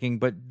might be thinking,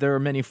 but there are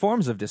many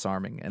forms of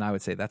disarming, and I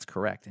would say that's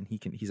correct, and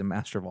he's a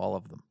master of all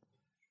of them.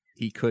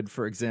 He could,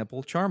 for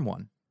example, charm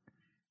one.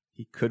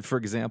 He could, for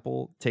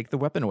example, take the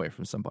weapon away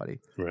from somebody.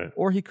 Right.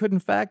 Or he could, in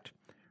fact,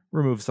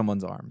 remove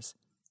someone's arms.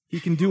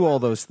 He can do all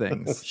those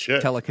things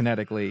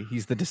telekinetically.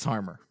 He's the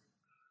disarmer.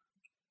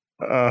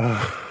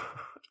 Wow.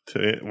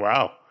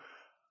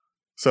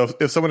 So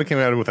if someone came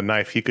at him with a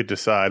knife, he could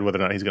decide whether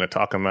or not he's going to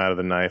talk him out of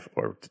the knife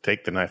or to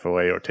take the knife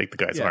away or take the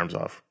guy's arms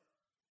off.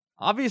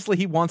 Obviously,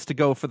 he wants to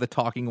go for the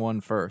talking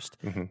one first.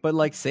 But,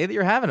 like, say that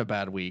you're having a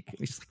bad week.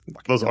 He's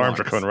like, Those arms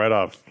are coming right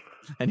off.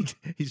 And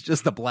he's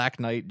just the Black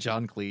Knight,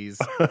 John Cleese.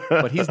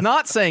 But he's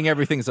not saying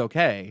everything's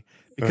okay,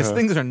 because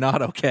things are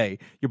not okay.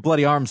 Your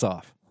bloody arm's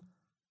off.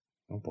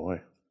 Oh,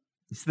 boy.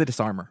 He's the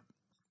disarmer.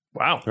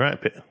 Wow. All right.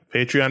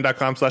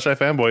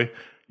 Patreon.com/ifanboy.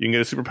 You can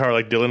get a superpower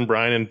like Dylan,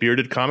 Brian, and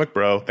Bearded Comic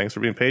Bro. Thanks for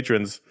being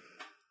patrons.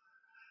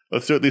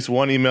 Let's do at least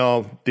one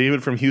email.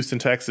 David from Houston,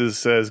 Texas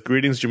says,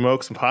 greetings,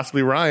 Jamokes, and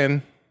possibly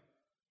Ryan.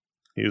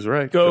 He was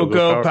right.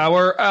 Go,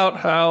 power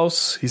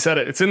outhouse. He said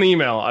it. It's in the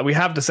email. We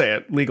have to say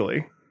it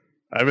legally.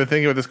 I've been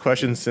thinking about this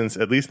question since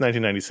at least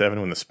 1997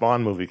 when the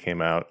Spawn movie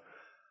came out.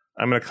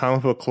 I'm in a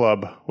comic book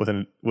club where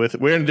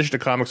in addition to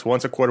comics,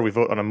 once a quarter we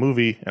vote on a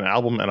movie, an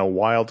album, and a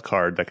wild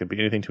card that could be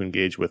anything to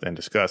engage with and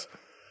discuss.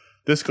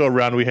 This go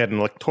around, we had an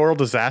electoral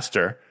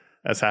disaster,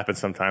 as happens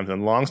sometimes.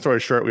 And long story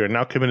short, we are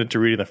now committed to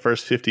reading the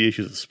first 50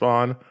 issues of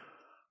Spawn,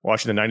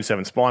 watching the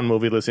 97 Spawn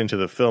movie, listening to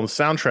the film's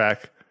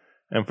soundtrack,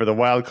 and for the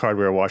wild card,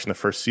 we were watching the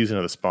first season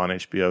of the Spawn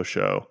HBO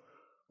show.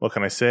 What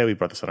can I say? We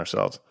brought this on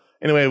ourselves.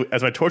 Anyway,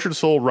 as my tortured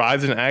soul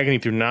rides in agony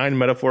through 9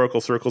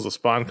 metaphorical circles of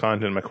Spawn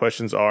content, my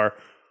questions are,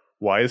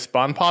 why is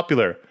Spawn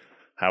popular?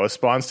 How is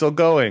Spawn still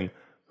going?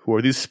 Who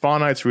are these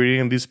Spawnites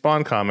reading these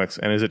Spawn comics?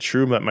 And is it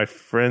true that my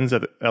friends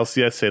at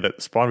LCS say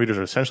that Spawn readers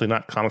are essentially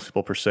not comics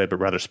people per se, but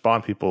rather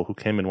Spawn people who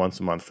came in once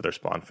a month for their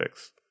Spawn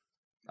fix?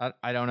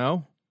 I don't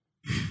know.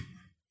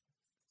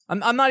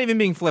 I'm not even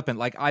being flippant.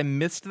 Like, I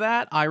missed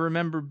that. I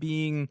remember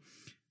being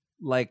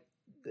like,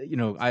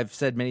 I've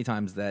said many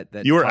times that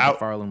you were Todd out.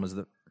 McFarlane was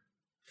the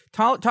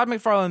Todd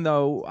McFarlane,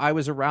 though. I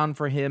was around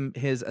for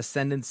his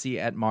ascendancy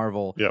at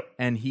Marvel. Yep.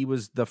 And he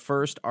was the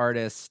first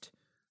artist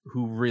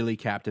who really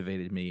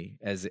captivated me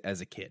as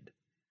a kid.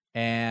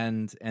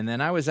 And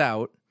then I was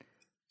out.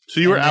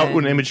 So you were out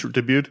when Image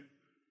debuted?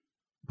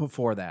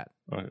 Before that.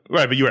 Right,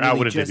 but you were out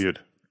when it debuted.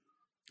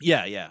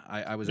 Yeah.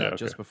 I was out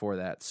just before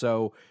that.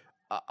 So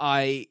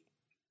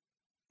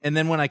and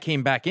then when I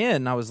came back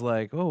in, I was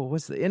like, oh,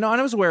 what's the, and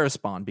I was aware of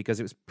Spawn because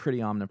it was pretty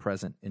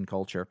omnipresent in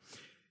culture.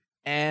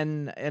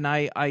 And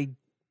I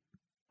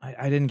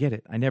didn't get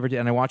it. I never did.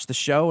 And I watched the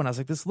show and I was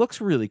like, this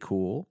looks really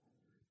cool,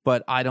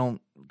 but I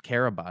don't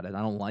care about it.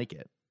 I don't like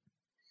it.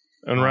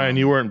 And Ryan,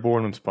 you weren't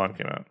born when Spawn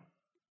came out.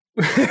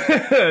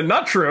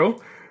 Not true.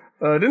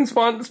 Didn't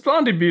Spawn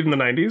debuted in the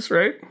 90s,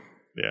 right?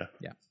 Yeah.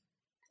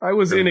 I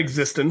was in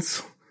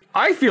existence.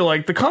 I feel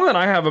like the comment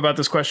I have about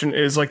this question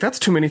is like, that's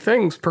too many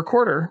things per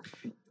quarter.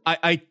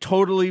 I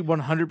totally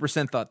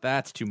 100% thought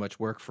that's too much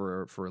work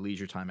for a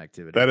leisure time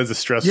activity. That is a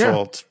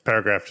stressful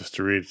paragraph just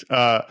to read.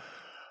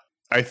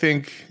 I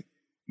think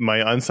my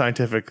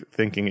unscientific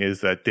thinking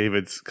is that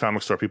David's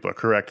comic store people are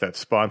correct, that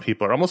Spawn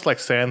people are almost like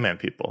Sandman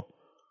people.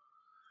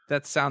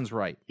 That sounds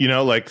right.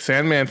 Like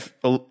Sandman,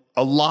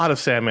 a lot of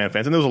Sandman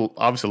fans, and there was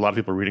obviously a lot of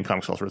people reading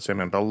comics also with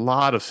Sandman, but a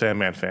lot of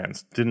Sandman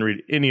fans didn't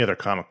read any other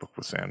comic book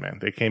with Sandman.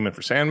 They came in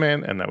for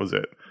Sandman, and that was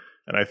it.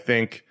 And I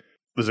think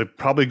there's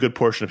probably a good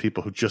portion of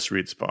people who just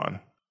read Spawn.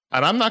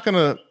 And I'm not going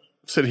to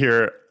sit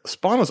here.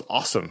 Spawn was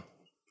awesome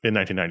in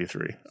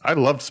 1993. I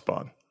loved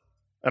Spawn.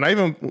 And I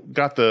even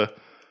got Image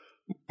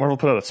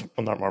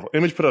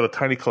put out a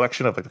tiny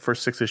collection of like the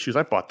first 6 issues.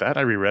 I bought that.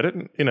 I reread it.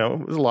 And,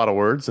 it was a lot of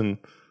words and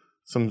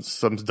some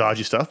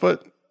dodgy stuff,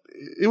 but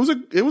it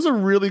was a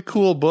really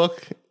cool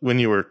book when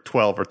you were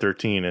 12 or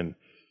 13 and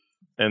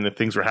the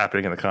things were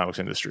happening in the comics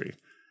industry.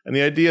 And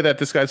the idea that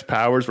this guy's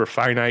powers were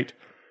finite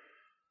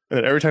and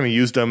that every time he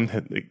used them,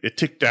 it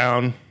ticked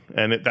down,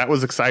 and that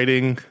was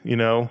exciting. It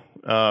was,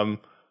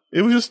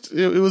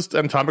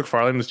 and Tom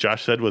McFarlane, as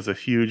Josh said, was a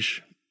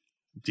huge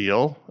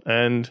deal,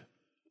 and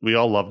we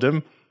all loved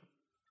him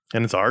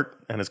and his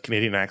art and his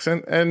Canadian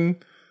accent,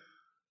 and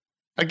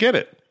I get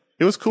it.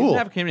 It was cool. He didn't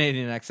have a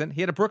Canadian accent. He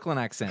had a Brooklyn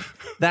accent.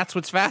 That's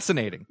what's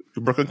fascinating.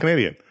 The Brooklyn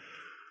Canadian.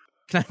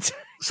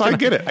 So I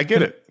get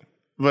it.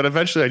 But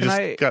eventually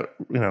I got,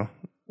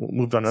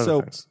 moved on to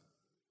other things.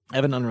 I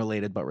have an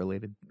unrelated but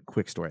related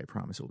quick story. I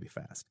promise it will be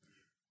fast.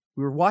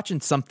 We were watching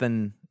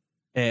something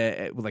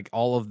like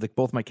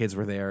both my kids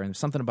were there, and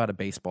something about a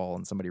baseball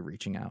and somebody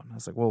reaching out. And I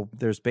was like, well,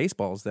 there's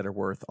baseballs that are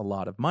worth a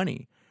lot of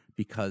money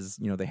because,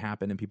 they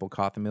happen and people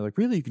caught them. They're like,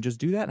 really? You can just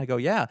do that? And I go,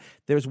 yeah,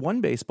 there's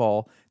one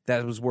baseball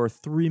that was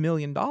worth $3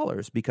 million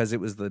because it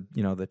was the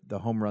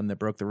home run that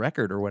broke the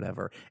record or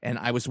whatever. And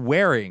I was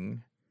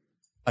wearing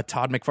a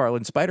Todd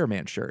McFarlane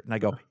Spider-Man shirt. And I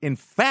go, in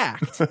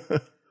fact,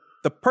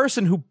 the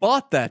person who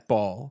bought that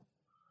ball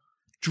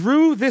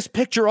drew this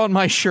picture on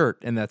my shirt.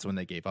 And that's when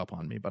they gave up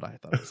on me. But I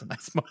thought it was a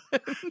nice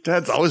moment.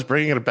 Dad's always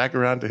bringing it back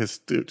around to his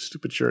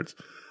stupid shirts.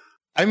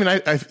 I mean,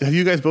 have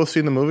you guys both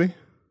seen the movie?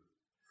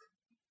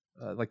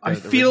 I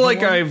feel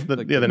like I've... the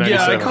 97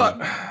 I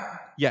caught...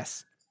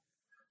 Yes.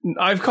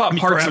 I've caught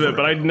parts of it,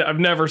 but I've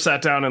never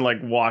sat down and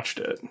watched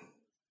it.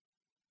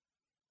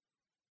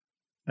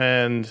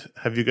 And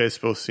have you guys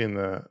both seen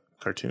the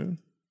cartoon?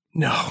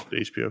 No. The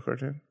HBO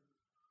cartoon?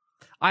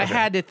 I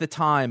had at the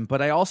time, but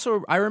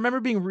I remember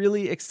being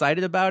really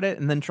excited about it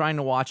and then trying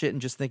to watch it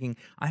and just thinking,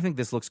 I think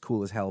this looks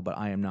cool as hell, but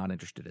I am not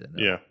interested in it.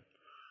 Yeah.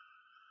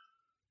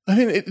 I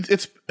mean,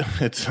 it's.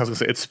 I was gonna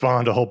say it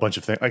spawned a whole bunch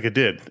of things. Like it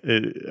did,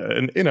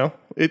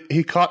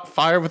 he caught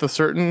fire with a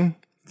certain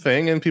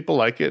thing, and people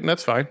like it, and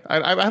that's fine.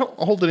 I don't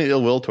hold any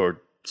ill will toward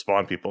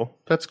Spawn people.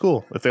 That's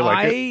cool if they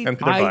like it and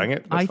they're buying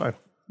it. That's fine.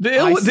 The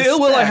ill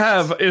will I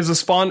have is a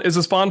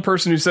Spawn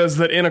person who says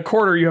that in a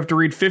quarter you have to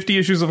read 50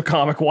 issues of a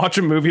comic, watch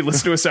a movie,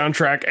 listen to a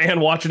soundtrack,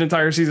 and watch an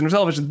entire season of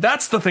television.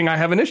 That's the thing I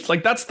have an issue.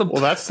 Like that's the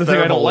thing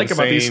I don't like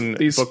about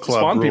these book club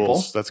Spawn rules.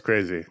 people. That's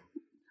crazy.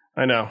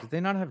 I know. Do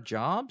they not have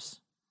jobs?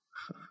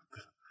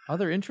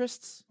 Other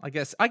interests? I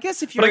guess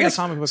if you're in a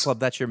comic book club,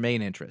 that's your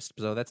main interest.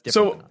 So that's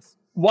different than us.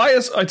 Why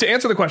is to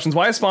answer the questions?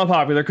 Why is Spawn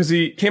popular? Because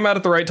he came out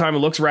at the right time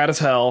and looks rad as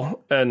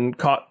hell, and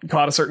caught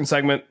a certain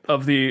segment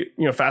of the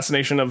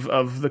fascination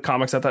of the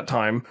comics at that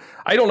time.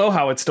 I don't know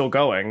how it's still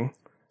going.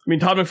 I mean,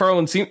 Todd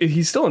McFarlane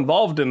he's still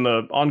involved in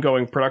the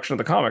ongoing production of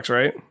the comics,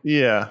 right?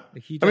 Yeah,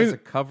 he does a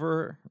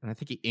cover, and I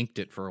think he inked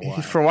it for a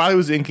while. For a while, he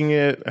was inking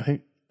it. I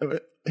think.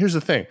 Here's the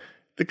thing: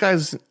 the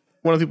guy's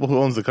one of the people who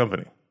owns the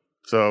company,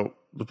 so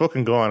the book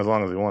can go on as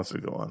long as he wants to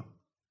go on.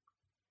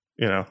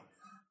 You know.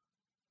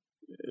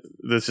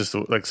 That's just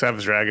like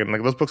Savage Dragon.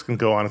 Like those books can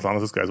go on as long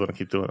as those guys want to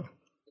keep doing them.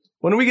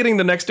 When are we getting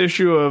the next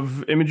issue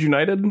of Image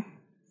United? You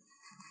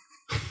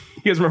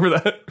guys remember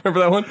that? Remember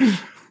that one?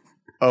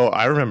 Oh,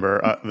 I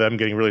remember them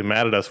getting really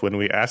mad at us when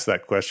we asked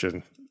that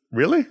question.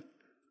 Really?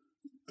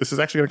 This is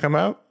actually going to come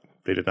out?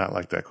 They did not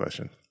like that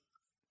question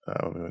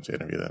when we went to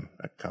interview them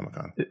at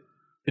Comic-Con.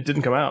 It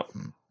didn't come out.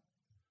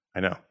 I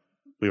know.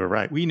 We were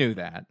right. We knew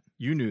that.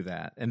 You knew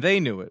that. And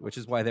they knew it, which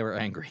is why they were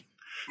angry.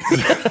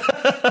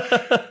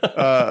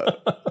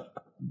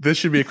 This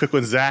should be a quick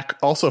one. Zach,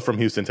 also from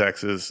Houston,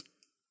 Texas,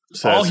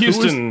 says, all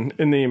Houston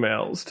in the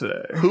emails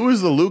today. Who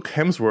is the Luke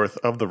Hemsworth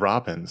of the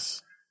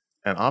Robins?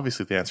 And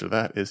obviously the answer to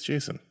that is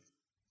Jason.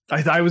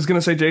 I was going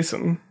to say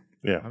Jason.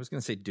 Yeah. I was going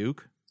to say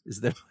Duke. Is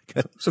there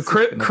like so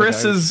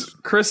Chris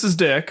is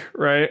Dick,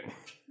 right?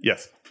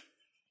 Yes.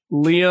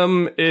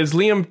 Is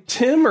Liam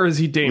Tim or is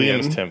he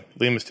Damien?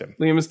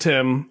 Liam is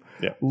Tim.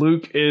 Yeah.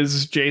 Luke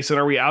is Jason.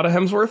 Are we out of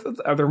Hemsworth?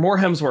 Are there more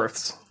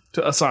Hemsworths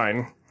to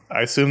assign?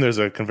 I assume there's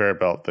a conveyor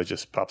belt that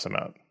just pops them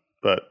out,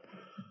 but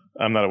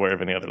I'm not aware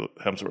of any other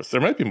Hemsworths.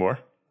 There might be more,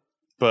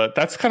 but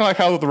that's kind of like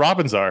how the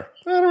Robins are.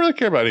 I don't really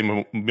care about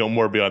any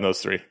more beyond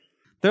those three.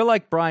 They're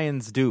like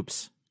Brian's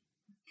dupes.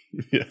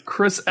 Yeah.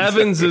 Chris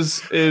Evans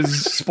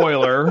is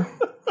spoiler.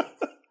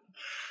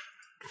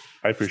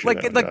 I appreciate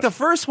that. Like the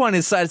first one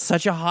is at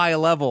such a high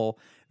level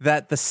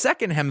that the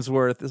second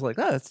Hemsworth is like,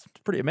 that's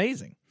pretty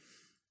amazing.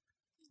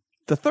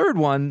 The third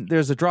one,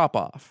 there's a drop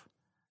off.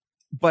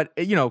 But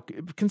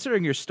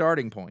considering your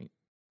starting point,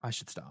 I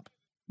should stop.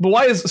 But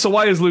why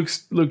is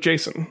Luke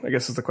Jason? I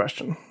guess is the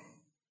question.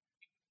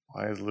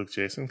 Why is Luke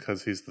Jason?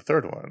 Because he's the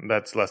third one.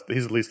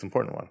 He's the least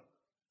important one.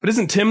 But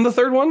isn't Tim the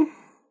third one?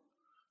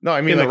 No,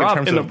 I mean in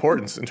terms of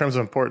importance. In terms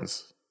of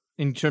importance.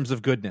 In terms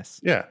of goodness.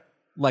 Yeah.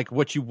 Like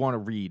what you want to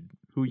read,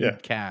 who you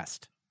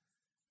cast.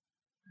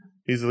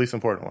 He's the least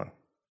important one.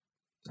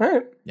 All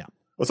right. Yeah.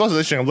 Well, it's also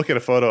interesting. I'm looking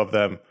at a photo of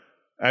them.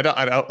 I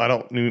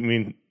don't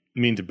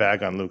mean to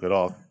bag on Luke at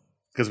all,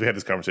 because we had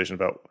this conversation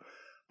about,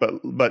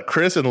 but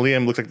Chris and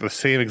Liam look like the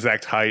same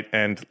exact height,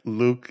 and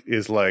Luke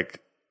is like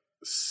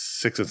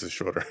 6 inches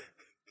shorter.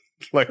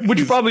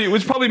 which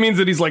probably means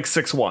that he's like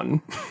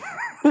 6'1".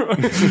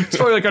 It's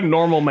probably like a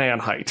normal man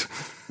height.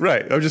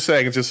 Right. I'm just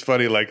saying, it's just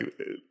funny. Like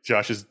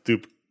Josh's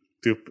dupe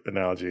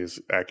analogy is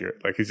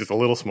accurate. Like he's just a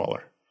little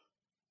smaller.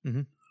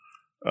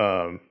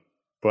 Mm-hmm.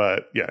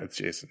 But yeah, it's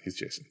Jason. He's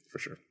Jason for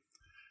sure.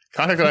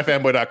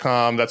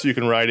 Contact@ifanboy.com. That's where you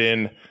can write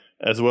in,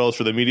 as well as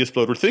for the Media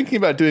Splode. We're thinking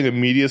about doing a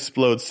Media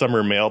Splode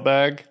summer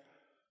mailbag.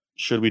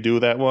 Should we do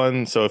that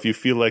one? So if you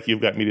feel like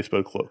you've got Media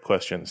Splode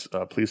questions,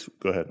 please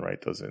go ahead and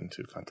write those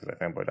into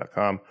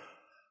contact@fanboy.com.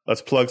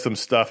 Let's plug some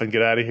stuff and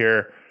get out of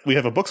here. We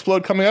have a book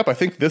splode coming up, I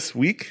think, this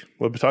week.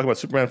 We'll be talking about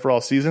Superman for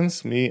All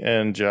Seasons. Me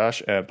and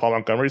Josh and Paul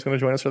Montgomery is going to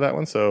join us for that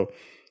one. So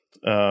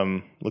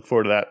look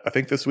forward to that, I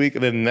think, this week.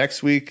 And then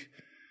next week,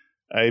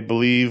 I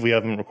believe we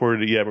haven't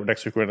recorded it yet, but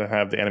next week we're going to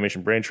have the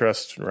Animation Brain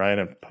Trust. Ryan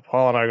and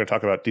Paul and I are going to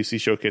talk about DC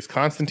Showcase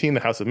Constantine, the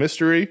House of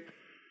Mystery.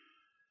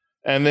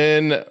 And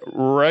then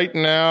right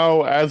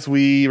now, as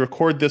we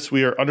record this,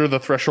 we are under the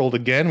threshold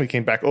again. We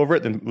came back over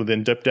it,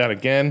 then dipped down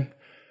again.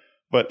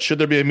 But should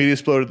there be a Media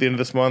Splode at the end of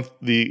this month,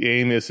 the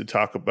aim is to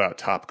talk about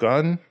Top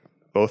Gun,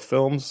 both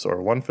films,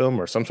 or one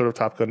film, or some sort of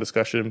Top Gun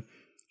discussion.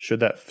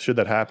 Should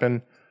that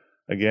happen?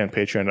 Again,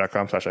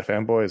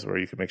 patreon.com/ifanboy is where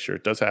you can make sure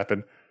it does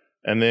happen.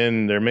 And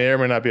then there may or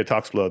may not be a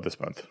Talksplode this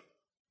month.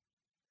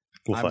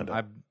 We'll find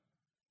out.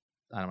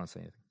 I don't want to say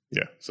anything.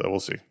 Yeah, so we'll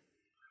see.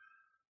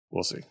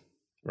 We'll see.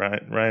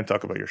 Ryan,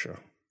 talk about your show.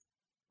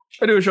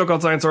 I do a show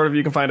called Science Order.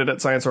 You can find it at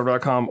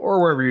scienceorder.com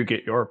or wherever you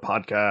get your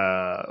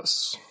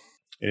podcasts.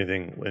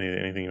 Anything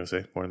you want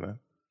to say more than that?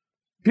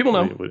 People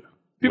know.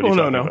 People who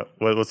know. About?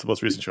 What's the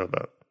most recent show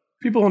about?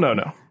 People who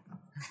know.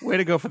 Way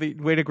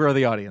to grow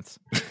the audience.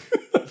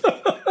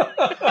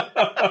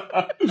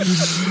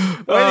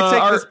 Way to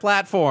take this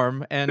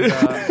platform, and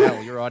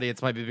well, your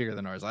audience might be bigger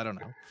than ours. I don't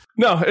know.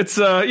 No, it's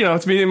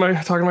it's me and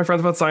talking to my friends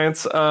about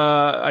science.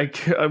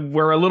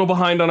 We're a little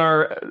behind on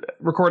our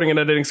recording and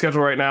editing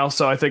schedule right now,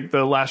 so I think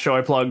the last show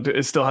I plugged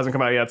still hasn't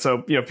come out yet.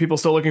 So people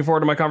still looking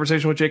forward to my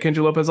conversation with J. Kenji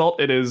Lopez Alt.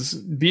 It is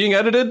being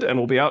edited and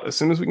will be out as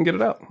soon as we can get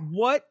it out.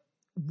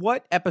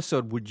 What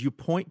episode would you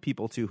point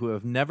people to who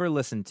have never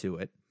listened to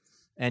it,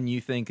 and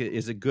you think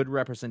is a good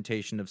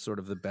representation of sort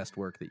of the best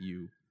work that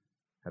you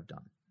have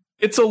done?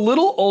 It's a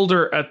little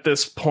older at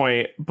this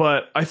point,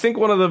 but I think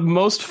one of the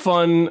most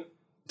fun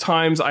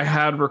times I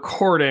had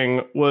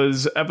recording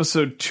was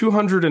episode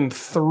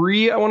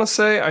 203, I want to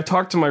say. I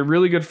talked to my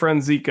really good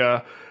friend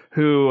Zika,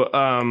 who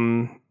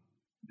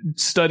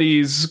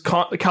studies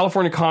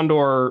California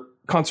condor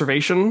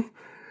conservation.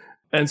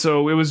 And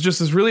so it was just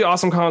this really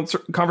awesome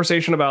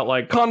conversation about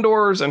like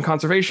condors and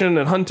conservation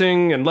and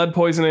hunting and lead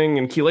poisoning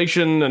and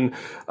chelation. And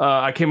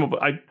I came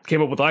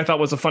up with what I thought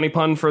was a funny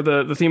pun for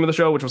the theme of the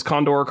show, which was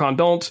condor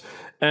condont.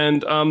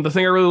 And the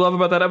thing I really love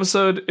about that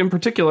episode in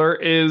particular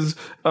is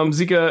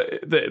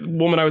Zika, the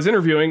woman I was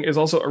interviewing, is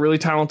also a really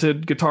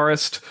talented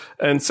guitarist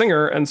and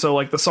singer. And so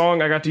like the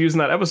song I got to use in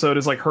that episode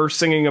is like her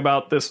singing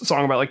about this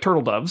song about like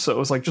turtle doves. So it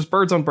was like just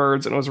birds on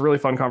birds, and it was a really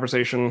fun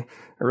conversation.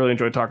 I really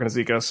enjoyed talking to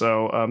Zika.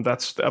 So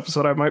that's the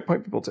episode I might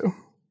point people to.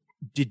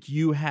 Did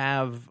you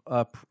have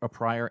a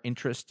prior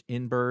interest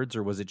in birds,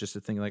 or was it just a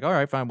thing like, all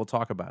right, fine, we'll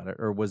talk about it,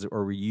 or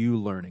were you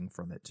learning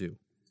from it too?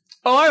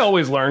 Oh, I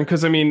always learn,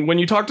 because I mean, when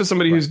you talk to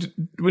somebody who's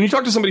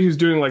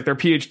doing like their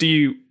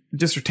PhD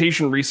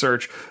dissertation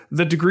research,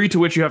 the degree to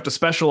which you have to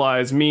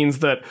specialize means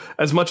that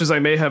as much as I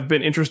may have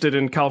been interested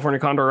in California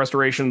condor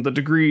restoration,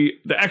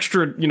 the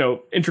extra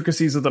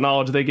intricacies of the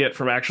knowledge they get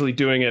from actually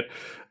doing it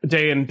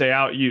day in day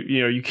out,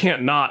 you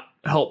can't not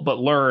help but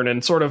learn.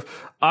 And sort of,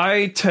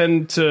 I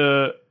tend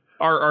to.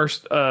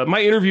 My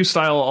interview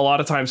style a lot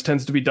of times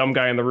tends to be dumb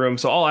guy in the room.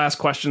 So I'll ask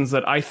questions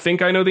that I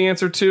think I know the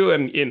answer to.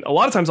 And a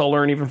lot of times I'll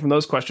learn even from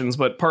those questions,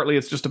 but partly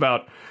it's just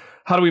about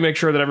how do we make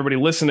sure that everybody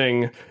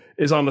listening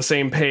is on the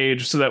same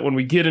page so that when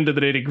we get into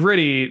the nitty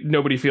gritty,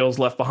 nobody feels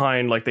left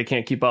behind, like they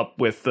can't keep up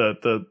with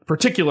the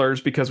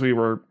particulars because we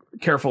were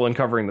careful in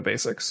covering the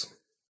basics.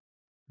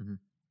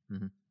 Mm-hmm.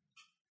 Mm-hmm.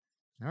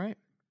 All right.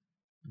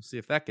 We'll see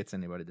if that gets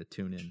anybody to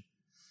tune in.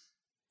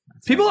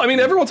 People, I mean,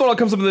 every once in a while it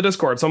comes up in the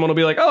Discord. Someone will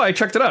be like, "Oh, I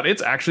checked it out.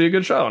 It's actually a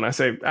good show." And I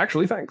say,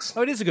 "Actually, thanks."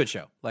 Oh, it is a good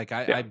show. Like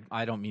I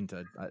don't mean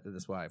to.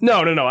 That's why. No.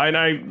 It's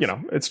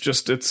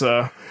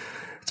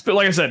been,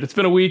 like I said, it's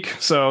been a week,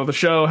 so the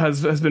show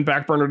has been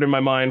backburnered in my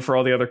mind for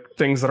all the other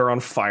things that are on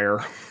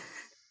fire.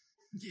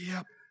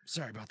 Yep.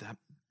 Sorry about that.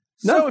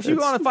 No, so if you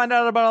want to find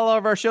out about all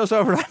of our shows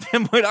over at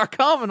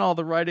fanboy.com and all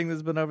the writing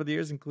that's been over the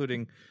years,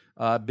 including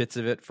bits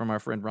of it from our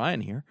friend Ryan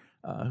here,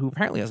 who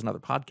apparently has another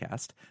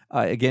podcast.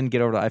 Again,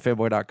 get over to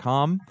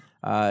ifanboy.com.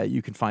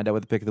 You can find out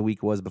what the pick of the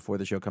week was before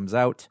the show comes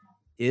out.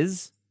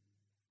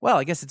 Well,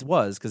 I guess it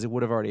was, because it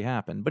would have already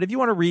happened. But if you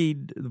want to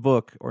read the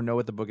book or know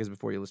what the book is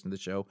before you listen to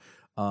the show,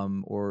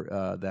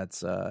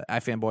 that's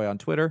iFanboy on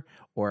Twitter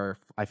or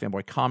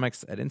iFanboy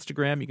Comics at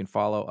Instagram. You can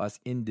follow us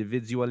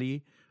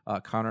individually.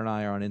 Connor and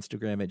I are on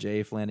Instagram at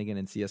J. Flanagan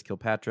and CS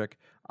Kilpatrick.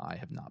 I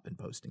have not been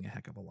posting a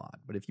heck of a lot.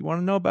 But if you want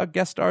to know about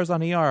guest stars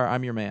on ER,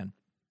 I'm your man.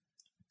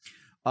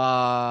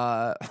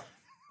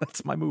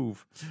 That's my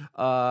move.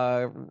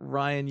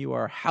 Ryan, you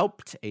are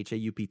Haupt,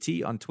 Haupt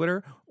on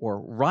Twitter, or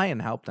Ryan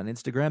Haupt on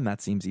Instagram.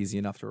 That seems easy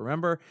enough to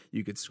remember.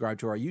 You could subscribe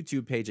to our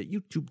YouTube page at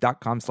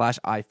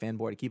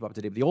youtube.com/ifanboy to keep up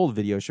to date with the old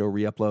video show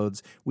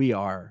re-uploads. We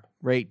are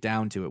right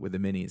down to it with the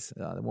minis.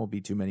 There won't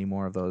be too many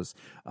more of those.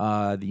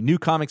 The new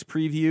comics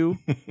preview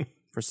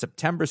for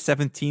September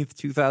 17th,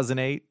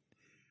 2008.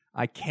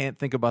 I can't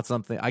think about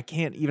something. I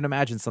can't even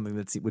imagine something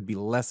that would be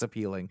less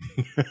appealing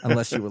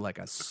unless you were like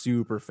a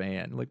super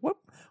fan. Like, what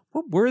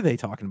were they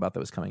talking about that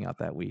was coming out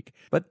that week?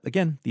 But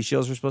again, these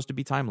shows are supposed to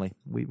be timely.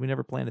 We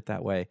never planned it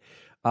that way.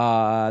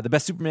 The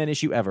best Superman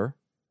issue ever,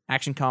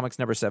 Action Comics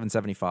number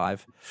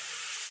 775.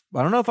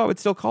 I don't know if I would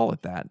still call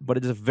it that, but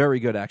it is a very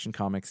good Action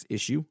Comics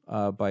issue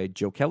by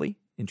Joe Kelly,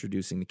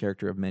 introducing the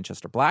character of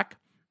Manchester Black.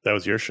 That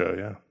was your show,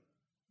 yeah.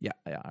 Yeah,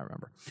 I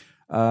remember.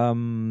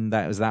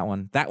 That was that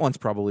one. That one's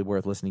probably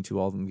worth listening to.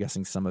 I'm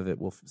guessing some of it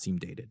will seem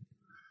dated.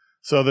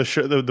 So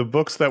the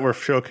books that were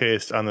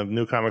showcased on the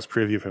new comics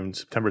preview from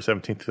September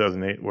 17th,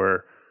 2008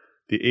 were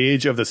The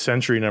Age of the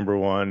Century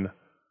 #1,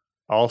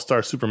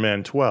 All-Star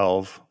Superman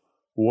 12,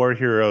 War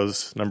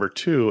Heroes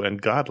 #2,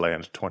 and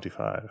Godland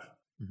 25.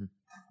 Mm-hmm.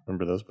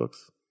 Remember those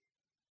books?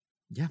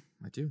 Yeah,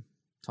 I do.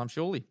 Tom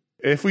Scioli.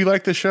 If we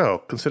like the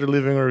show, consider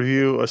leaving a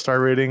review, a star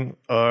rating,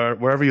 or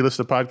wherever you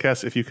listen to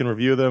podcasts. If you can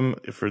review them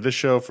for this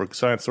show, for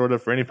Science Sorta,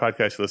 for any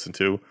podcast you listen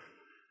to,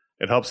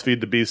 it helps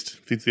feed the beast,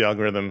 feeds the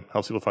algorithm,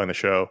 helps people find the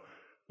show.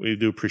 We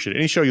do appreciate it.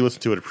 Any show you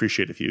listen to, would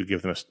appreciate if you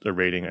give them a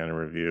rating and a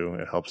review.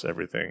 It helps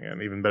everything.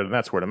 And even better than that,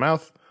 it's word of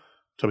mouth.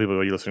 Tell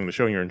people you're listening to the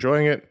show and you're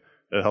enjoying it.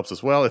 It helps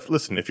as well.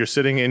 If you're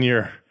sitting in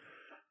your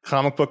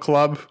comic book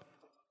club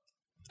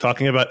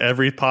talking about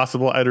every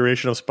possible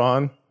iteration of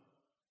Spawn,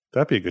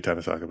 that'd be a good time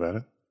to talk about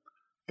it.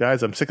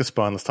 Guys, I'm sick of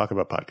Spawn. Let's talk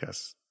about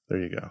podcasts.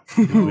 There you go.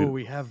 Oh,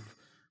 we have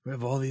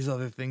all these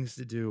other things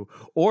to do.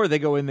 Or they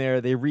go in there,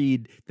 they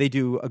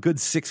do a good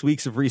 6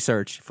 weeks of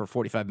research for a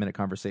 45-minute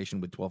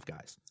conversation with 12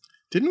 guys.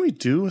 Didn't we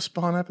do a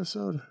Spawn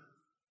episode?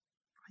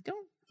 I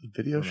don't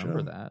Video remember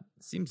show? that.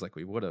 Seems like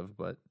we would have,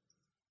 but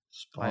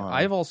Spawn.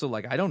 I've also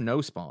I don't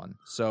know Spawn.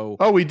 So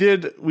we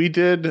did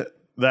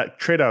that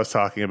trade I was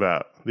talking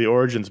about, the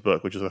Origins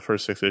book, which is the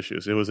first 6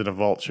 issues. It was in a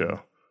vault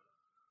show.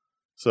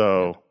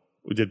 So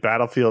we did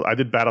Battlefield. I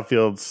did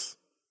Battlefields.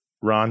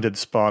 Ron did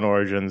Spawn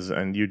Origins,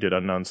 and you did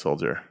Unknown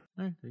Soldier.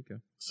 All right, there you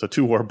go. So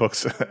 2 war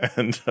books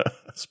and a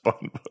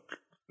Spawn book.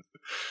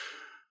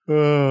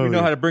 Oh, we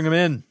know how to bring them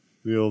in.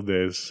 The old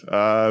days.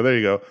 There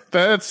you go.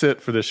 That's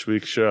it for this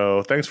week's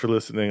show. Thanks for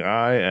listening.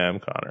 I am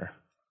Connor.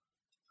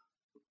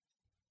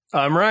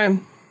 I'm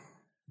Ryan.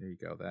 There you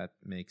go. That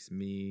makes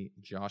me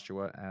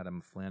Joshua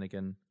Adam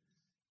Flanagan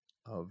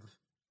of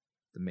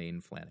the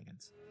main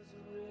Flanagans.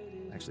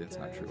 Actually, that's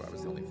not true. I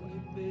was the only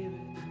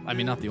Flanagan. I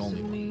mean, not the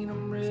only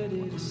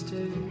one.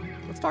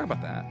 Let's talk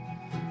about that.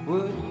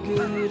 What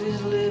good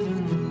is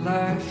living the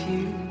life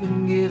you've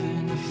been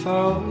given if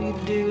all you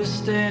do is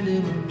stand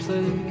in one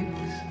place?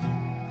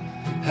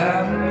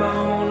 I'm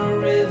on a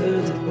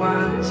river that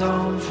winds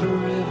on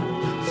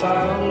forever.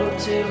 Follow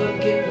till I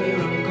get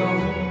where I'm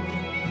going.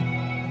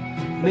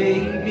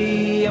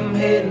 Maybe I'm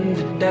heading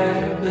to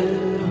die, but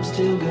I'm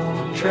still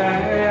gonna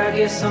try. I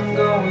guess I'm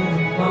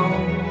going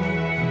along.